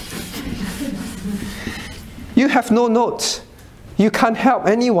 You have no notes. You can't help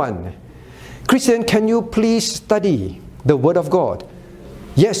anyone. Christian, can you please study the Word of God?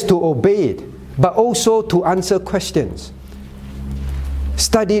 Yes, to obey it, but also to answer questions.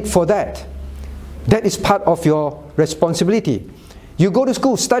 Study it for that. That is part of your responsibility. You go to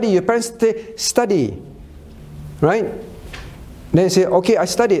school, study. Your parents say, study. Right? Then you say, okay, I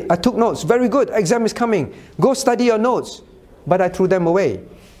studied. I took notes. Very good. Exam is coming. Go study your notes. But I threw them away.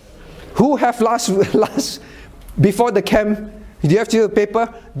 Who have before the camp, do you have to do a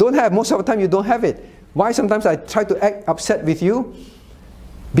paper? Don't have. Most of the time you don't have it. Why sometimes I try to act upset with you?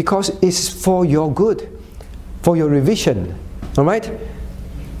 Because it's for your good. For your revision. Alright?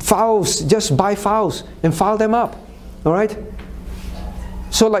 Files, just buy files and file them up. Alright?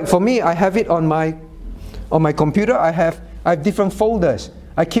 So like for me, I have it on my computer. I have different folders.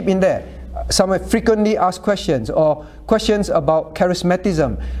 I keep in there. Some frequently asked questions or questions about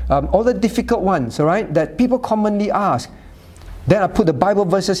charismatism. All the difficult ones, alright, that people commonly ask. Then I put the Bible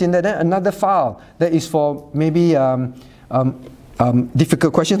verses in there. Then another file that is for maybe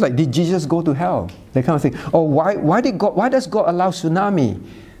difficult questions like, did Jesus go to hell? That kind of thing. Or why does God allow tsunami?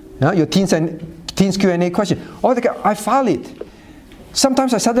 Your teens Q&A question. I file it.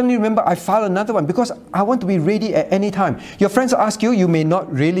 Sometimes I suddenly remember I file another one because I want to be ready at any time. Your friends ask you, you may not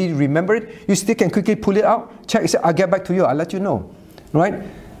really remember it. You still can quickly pull it out, check, say, I'll get back to you, I'll let you know. Right?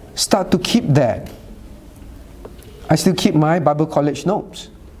 Start to keep that. I still keep my Bible college notes.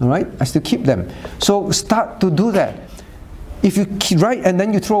 Alright? I still keep them. So start to do that. If you write and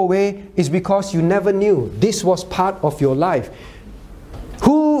then you throw away, it's because you never knew this was part of your life.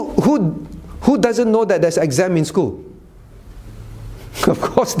 Who doesn't know that there's an exam in school? Of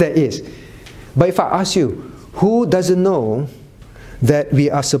course there is. But if I ask you, who doesn't know that we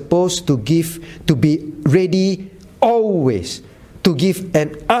are supposed to be ready always to give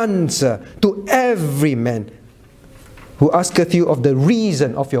an answer to every man who asketh you of the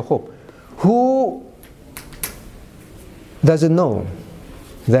reason of your hope? Who doesn't know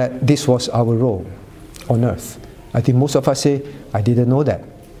that this was our role on earth? I think most of us say, I didn't know that.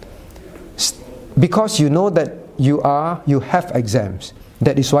 Because you know that you have exams.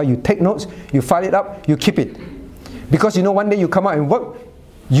 That is why you take notes, you file it up, you keep it. Because you know one day you come out and work,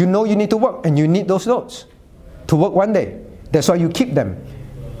 you know you need to work and you need those notes to work one day. That's why you keep them.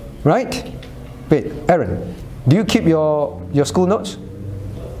 Right? Wait, Aaron, do you keep your school notes?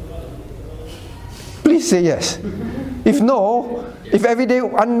 Please say yes. If no, if every day,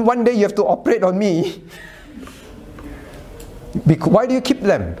 one day you have to operate on me, why do you keep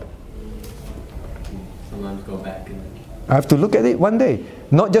them? Sometimes go back and I have to look at it one day.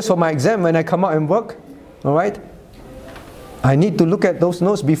 Not just for my exam when I come out and work. Alright? I need to look at those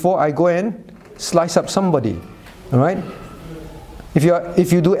notes before I go and slice up somebody. Alright?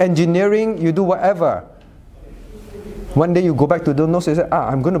 If you do engineering, you do whatever. One day you go back to those notes and say,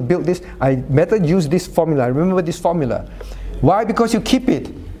 I'm going to build this. I better use this formula. I remember this formula. Why? Because you keep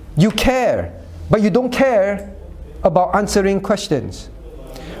it. You care. But you don't care about answering questions.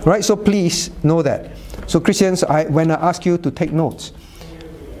 Right? So please know that. So Christians, when I ask you to take notes,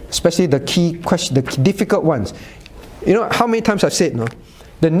 especially the key question, the difficult ones, you know how many times I've said, no?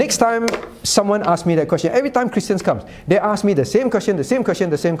 The next time someone asks me that question, every time Christians come, they ask me the same question. I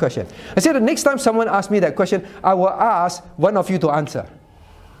said the next time someone asks me that question, I will ask one of you to answer.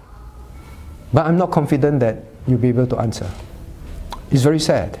 But I'm not confident that you'll be able to answer. It's very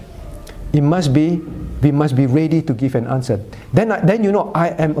sad. We must be ready to give an answer. Then you know I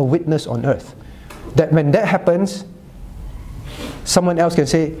am a witness on earth. That when that happens, someone else can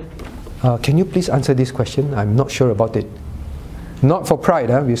say, can you please answer this question? I'm not sure about it. Not for pride,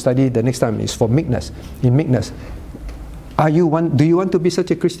 we study the next time. It's for meekness. In meekness. Do you want to be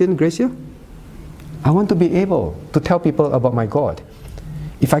such a Christian, Gracia? I want to be able to tell people about my God.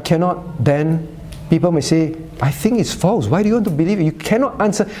 If I cannot, then people may say, I think it's false. Why do you want to believe it? You cannot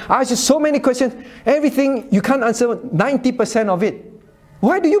answer. I ask you so many questions. Everything, you can't answer 90% of it.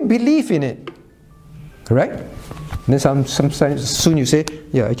 Why do you believe in it? Correct? And then sometimes soon you say,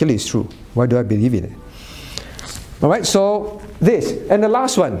 yeah, actually it's true. Why do I believe in it? Alright, so this. And the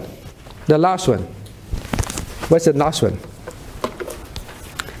last one. What's the last one?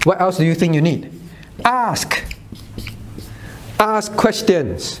 What else do you think you need? Ask. Ask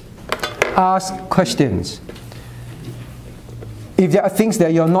questions. Ask questions. If there are things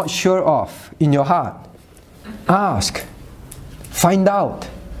that you're not sure of, in your heart. Ask. Find out.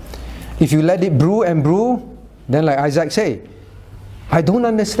 If you let it brew and brew, then like Isaac say, I don't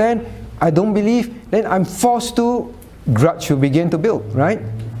understand, I don't believe, then I'm forced to, grudge will begin to build, right?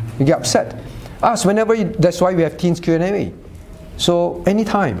 You get upset. Ask whenever that's why we have teens Q&A. So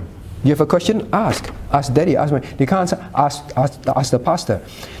anytime you have a question, ask. Ask daddy, ask me. They can't answer, ask the pastor.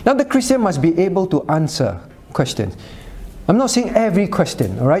 Now the Christian must be able to answer questions. I'm not saying every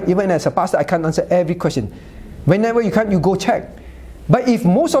question, alright? Even as a pastor, I can't answer every question. Whenever you can't, you go check. But if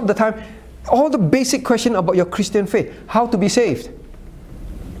most of the time, all the basic question about your Christian faith, how to be saved.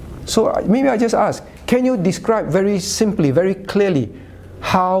 So maybe I just ask, can you describe very simply, very clearly,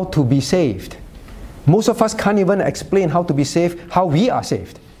 how to be saved? Most of us can't even explain how to be saved, how we are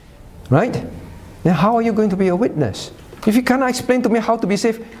saved. Right? Then how are you going to be a witness? If you cannot explain to me how to be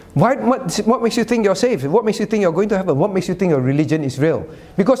saved, what makes you think you're saved? What makes you think you're going to heaven? What makes you think your religion is real?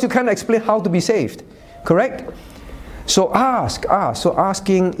 Because you can't explain how to be saved. Correct? So ask. So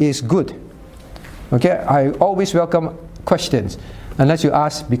asking is good. Okay? I always welcome questions. Unless you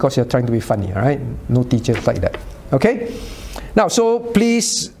ask because you're trying to be funny. Alright? No teachers like that. Okay? Now, so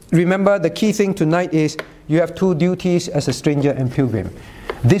please remember the key thing tonight is you have two duties as a stranger and pilgrim.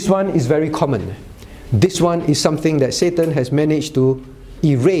 This one is very common. This one is something that Satan has managed to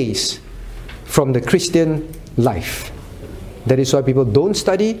erase from the Christian life. That is why people don't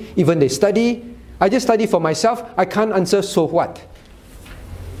study. Even they study, I just study for myself. I can't answer, so what?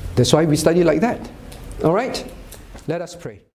 That's why we study like that. Alright? Let us pray.